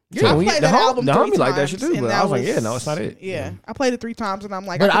 Yeah, I when you- played the that album the 3 homie like that shit times, too, and but that I was like, yeah, no, it's not it. Yeah, I played it 3 times, and I'm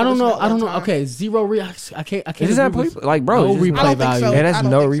like, But could I don't listen know. to it I don't one know. time. Okay, zero. I can't. It just have agree play, with- like, bro, no it's just replay I don't think value. so. It has I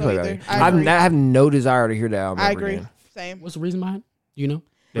don't no think so replay either. value. I agree. I have no desire to hear that album. I ever agree. again. Same. What's the reason behind it? Do you know?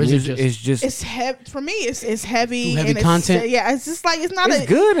 The Or is it music just- is just It's heavy for me. It's heavy. Too heavy and it's, content? Yeah, it's just like it's not. it's a,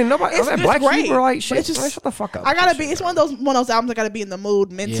 good and nobody. it's- I'm it's Black great, Sheep are like but shit. it's just- Man, shut the fuck up. I gotta with be. that It's shit, one of those albums I gotta be in the mood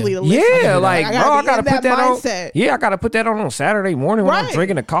mentally to man. listen. Yeah, to. like I bro, I be gotta in put that mindset. on. Yeah, I gotta put that on Saturday morning when I'm Right.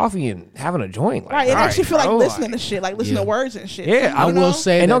 drinking a coffee and having a joint. Like, Right, it all actually feel like bro, listening to shit, like listening Yeah. to words and shit. Yeah, You I know? will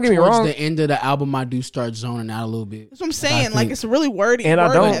say And that don't get me towards wrong. the end of the album, I do start zoning out a little bit. That's what I'm I saying. Like think- it's really wordy. And I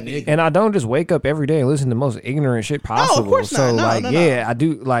word don't, heavy. and I don't just wake up every day and listen to the most ignorant shit possible. course not. So No, like, no. yeah, I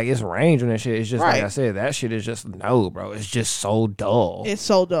do like it's range on that shit. It's just like Right. I said, that shit is just no, bro. It's just so dull. It's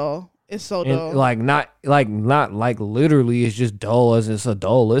so dull. It's so dull. And like not like literally, it's just dull as it's a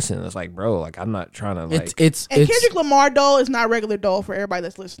dull listen. It's like, bro, like I'm not trying to like. It's and Kendrick Lamar dull is not regular dull for everybody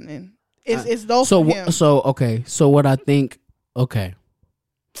that's listening. It's dull so for him. okay. So what I think. Okay.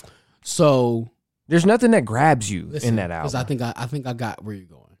 So There's nothing that grabs you listen, in that because album. I think I got where you're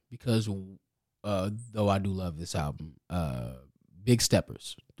going because though I do love this album, Big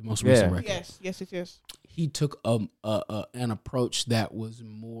Steppers, the most recent Yeah. record. Yes. He took an approach that was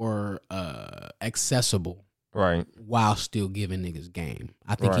more accessible Right. while still giving niggas game.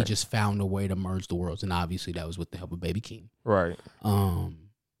 I think he Right. just found a way to merge the worlds, and obviously that was with the help of Baby Keem. Right.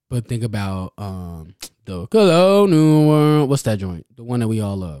 But think about the Hello New World. What's that joint? The one that we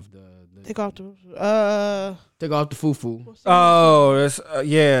all love. The Take off the. Take off the foo-foo. Oh, that's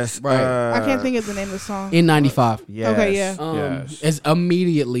yes. Right. I can't think of the name of the song. In 95. Yes. Okay, yeah. Yes. It's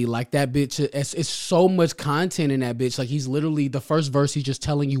immediately like that bitch. It's so much content in that bitch. Like he's literally the first verse. He's just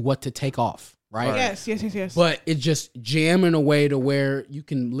telling you what to take off, right? Yes. But it's just jam in a way to where you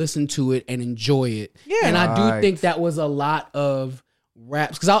can listen to it and enjoy it. Yeah. And I do Right. think that was a lot of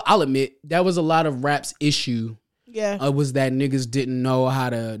raps. Because I'll admit that was a lot of raps issue. Yeah. Was that niggas didn't know how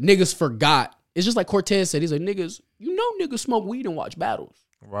to. Niggas forgot. It's just like Cortez said. He's like niggas. You know niggas smoke weed and watch battles.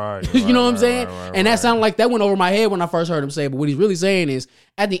 Right. You know what I'm saying? And that sounded like that went over my head when I first heard him say it. But what he's really saying is,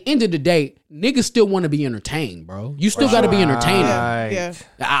 at the end of the day, niggas still want to be entertained, bro. You still got to be entertaining. Yeah.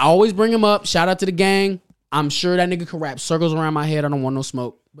 I always bring him up. Shout out to the gang. I'm sure that nigga can rap circles around my head. I don't want no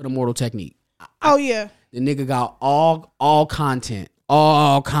smoke, but Immortal Technique. Oh yeah. The nigga got all content,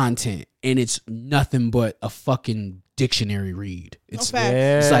 and it's nothing but a fucking dictionary read. It's facts.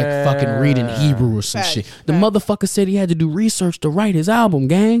 it's like fucking reading Hebrew or some Facts, shit. The facts. motherfucker said he had to do research to write his album,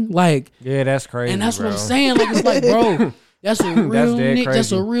 gang. Like, Yeah, that's crazy. and that's bro. what I'm saying. Like, it's like, bro, that's a real dead niche. That's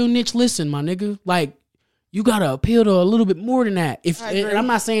crazy. a real niche. Listen, my nigga, like, you gotta appeal to a little bit more than that. If I agree. and I'm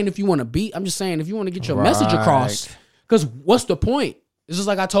not saying if you want to beat, I'm just saying if you want to get your message across. Because what's the point? It's just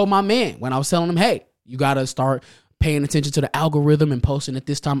like I told my man when I was telling him, hey, you gotta start paying attention to the algorithm and posting at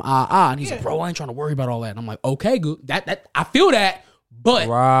this time. And he's like, bro, I ain't trying to worry about all that. And I'm like, okay, good. That I feel that, but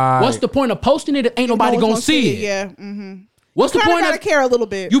what's the point of posting it if ain't nobody No one's gonna see it? Yeah. Mm-hmm. What's the Kind of point gotta of care a little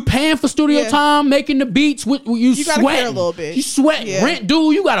bit. you paying for studio Yeah. time, making the beats? You gotta sweating care a little bit. You sweating. Yeah. Rent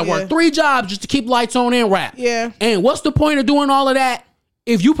due. You gotta Yeah. work 3 jobs just to keep lights on and rap. Yeah. And what's the point of doing all of that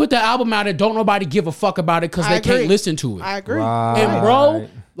if you put the album out and don't nobody give a fuck about it because I they can't agree. listen to it? I agree. And bro,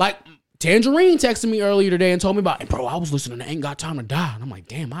 like Tangerine texted me earlier today and told me about, and bro, I was listening to Ain't Got Time to Die. And I'm like,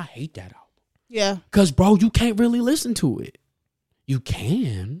 damn, I hate that album. Yeah. Because, bro, you can't really listen to it. You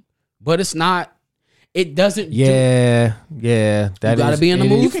can, but it's not, it doesn't do. Yeah. That You gotta is- be in the it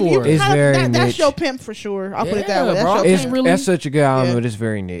mood is- for it. It's very that's niche. your pimp for sure. I'll put it that Yeah, way. That's bro. your It's- pimp. really- That's such a good album, Yeah. but it's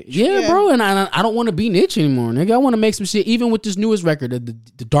very niche. Yeah, Yeah. bro, and I don't want to be niche anymore, nigga. I want to make some shit. Even with this newest record,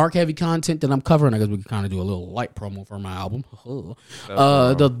 the dark heavy content that I'm covering, I guess we can kind of do a little light promo for my album.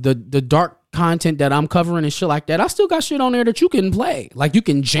 The dark content that I'm covering and shit like that, I still got shit on there that you can play, like you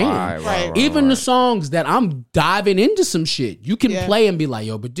can jam. Right. Even the songs that I'm diving into some shit, you can Yeah. play and be like,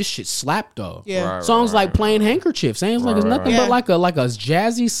 yo, but this shit slapped though. Yeah. Songs like Playing Handkerchief, saying like it's nothing right. but like a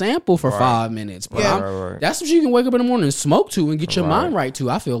jazzy sample for 5 minutes. But Yeah. Right. that's what you can wake up in the morning and smoke to and get your mind right to.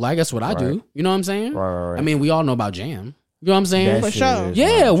 I feel like that's what I do. You know what I'm saying? Right. I mean, we all know about Jam. You know what I'm saying? That For shit sure. is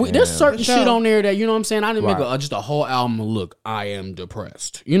Yeah, my there's jam. certain For shit sure. on there that, you know what I'm saying? I didn't make Right. just a whole album of, look, I am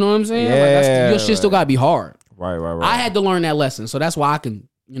depressed. You know what I'm saying? Like, Yeah, your shit still got to be hard. Right. I had to learn that lesson. So that's why I can,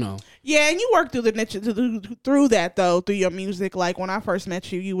 you know. Yeah, and you worked through the niche through that though, through your music. Like when I first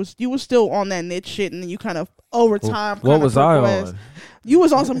met you, you was still on that niche shit, and then you kind of over time. What kind was of I progressed. on? You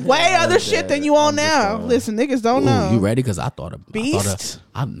was on some way other shit than you on I'm just now. on- Listen, niggas don't know. Ooh, you ready? Because I thought of Beast?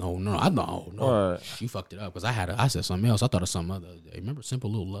 I know. What? She fucked it up because I said something else. I thought of something other day. Remember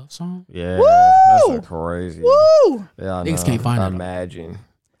Simple Little Love Song? Yeah, Woo! that's a crazy. Woo! Yeah, I Niggas know. can't find that. Imagine.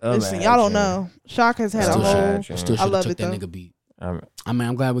 Listen, y'all don't know. Shock has had a Still whole. imagine. Still I should have love took it, that though. nigga beat. Um, I mean,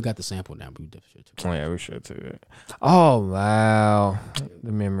 I'm glad we got the sample now, but we definitely should have. yeah, we should too. Oh wow,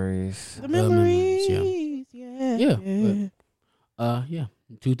 the memories. The memories, memories, yeah. Yeah.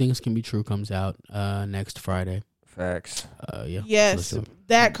 2 Things Can Be True comes out next Friday. Facts. Yeah. Yes, Let's do it.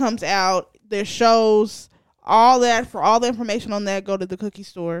 that comes out. There's shows, all that. For all the information on that, go to the Cookie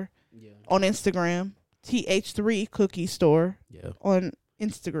Store on Instagram. TH3 Cookie Store Yeah. on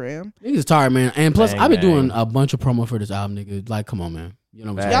Instagram. Niggas tired, man. And plus, Bang, I've been bang. doing a bunch of promo for this album, nigga. Like, come on, man. You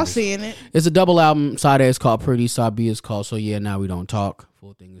know what I'm saying? Y'all seeing it? It's a double album. Side A is called Pretty. Side B is called So Yeah, Now We Don't Talk.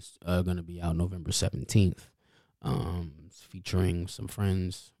 Full thing is going to be out November 17th. It's featuring some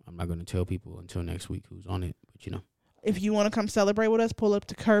friends. I'm not going to tell people until next week who's on it, but you know. If you want to come celebrate with us, pull up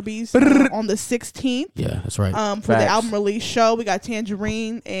to Kirby's on the 16th. Yeah, that's right. For the Facts. album release show, we got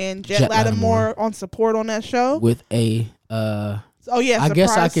Tangerine and Jet, Jet Lattimore on support on that show. With a, Oh yeah, I guess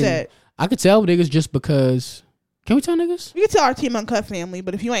I surprise can, set. I could tell niggas just because. Can we tell niggas? You can tell our Team Uncut family,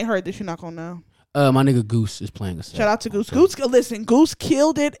 but if you ain't heard this, you're not gonna know. My nigga Goose is playing a set. Shout out to Goose. Goose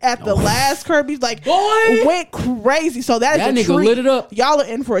killed it at the last Kirby's. Like, Boy! went crazy. So that That is a nigga treat. lit it up. Y'all are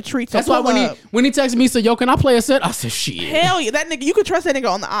in for a treat. So That's why pull up. when he texted me, he said, "Yo, can I play a set?" I said, "Shit." Hell yeah, that nigga, you could trust that nigga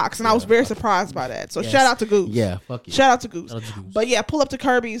on the ox, and I was very surprised by that. So shout out to Goose. Yeah, fuck you. Shout out to Goose. Shout out to Goose. But yeah, pull up to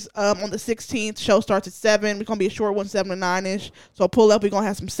Kirby's on the 16th. Show starts at 7. We're gonna be a short one, 7 to 9ish. So pull up. We're gonna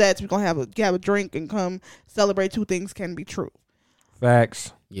have some sets. We're gonna have a drink and come celebrate 2 Things Can Be True.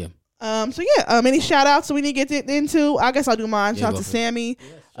 Facts. Yeah. So yeah, any shout outs that we need to get into? I guess I'll do mine. Yeah, Shout out go to for it. Sammy.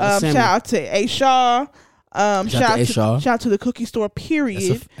 Shout out to Sammy. Shout out to A Shaw. out to A. Shaw. Shout out to the Cookie Store.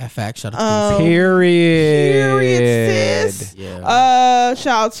 Period. That's a fact. Shout out to Period. Sis. Yeah.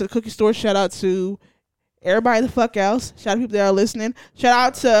 Shout out to the Cookie Store. Shout out to everybody the fuck else. Shout out to people that are listening. Shout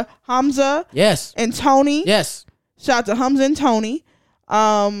out to Hamza Yes. and Tony. Yes. Shout out to Hamza and Tony.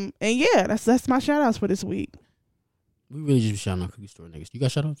 And yeah, that's my shout outs for this week. We really just be shouting out Cookie Store niggas. You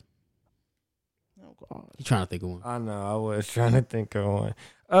got shout outs? Oh God. You trying to think of one? I know. I was trying to think of one.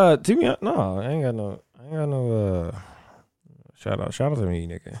 To me, no, I ain't got no Shout out to me,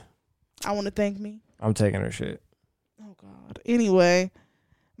 nigga. I want to thank me. I'm taking her shit. Oh God. Anyway,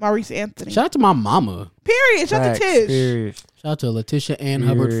 Maurice Anthony. Shout out to my mama. Period. Shout out to Facts, Tish. period. Shout out to Letitia Ann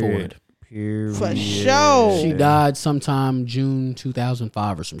Hubbard Ford. Period. For sure. She died sometime June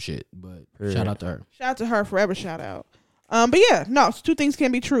 2005 or some shit. But Period. shout out to her. Shout out to her. Forever shout out. But yeah, no, so two things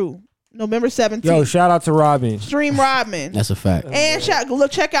can be true. November 17th. Yo, shout out to Robin. Stream Rodman. That's a fact. And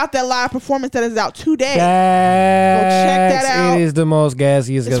check out that live performance that is out today. Gas. check that out. It is the most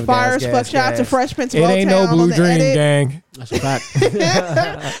gassiest. It's of fire gas, as fuck. gas, Shout out to gas. Fresh Prince of It Oak ain't Town no on blue the dream, edit. gang. That's a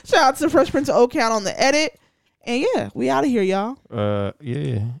fact. Shout out to Fresh Prince of Oak Town on the edit. And yeah, we out of here, y'all.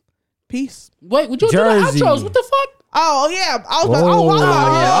 Yeah. Peace. Wait, would you Jersey. do the outros? What the fuck? Oh yeah, I was Whoa. about, oh,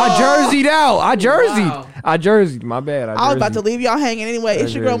 I jerseyed out. I jerseyed. Wow. I jerseyed. My bad. I was about to jerseyed. leave y'all hanging anyway.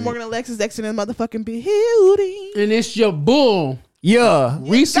 It's your girl Jersey. Morgan Alexis X in the motherfucking building. And it's your bull. Yeah.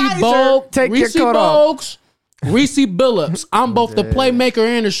 Reese got it, Bogue. sir. Take your Reese coat off. Bogues. Reese Billups. I'm both the playmaker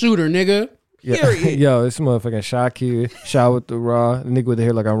and the shooter, nigga. Yeah. Period. Yo, this motherfucking Shy Kid. Shot with the raw. Nigga with the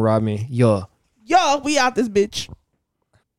hair like I'm Rodman. Yo. Yo, we out this bitch.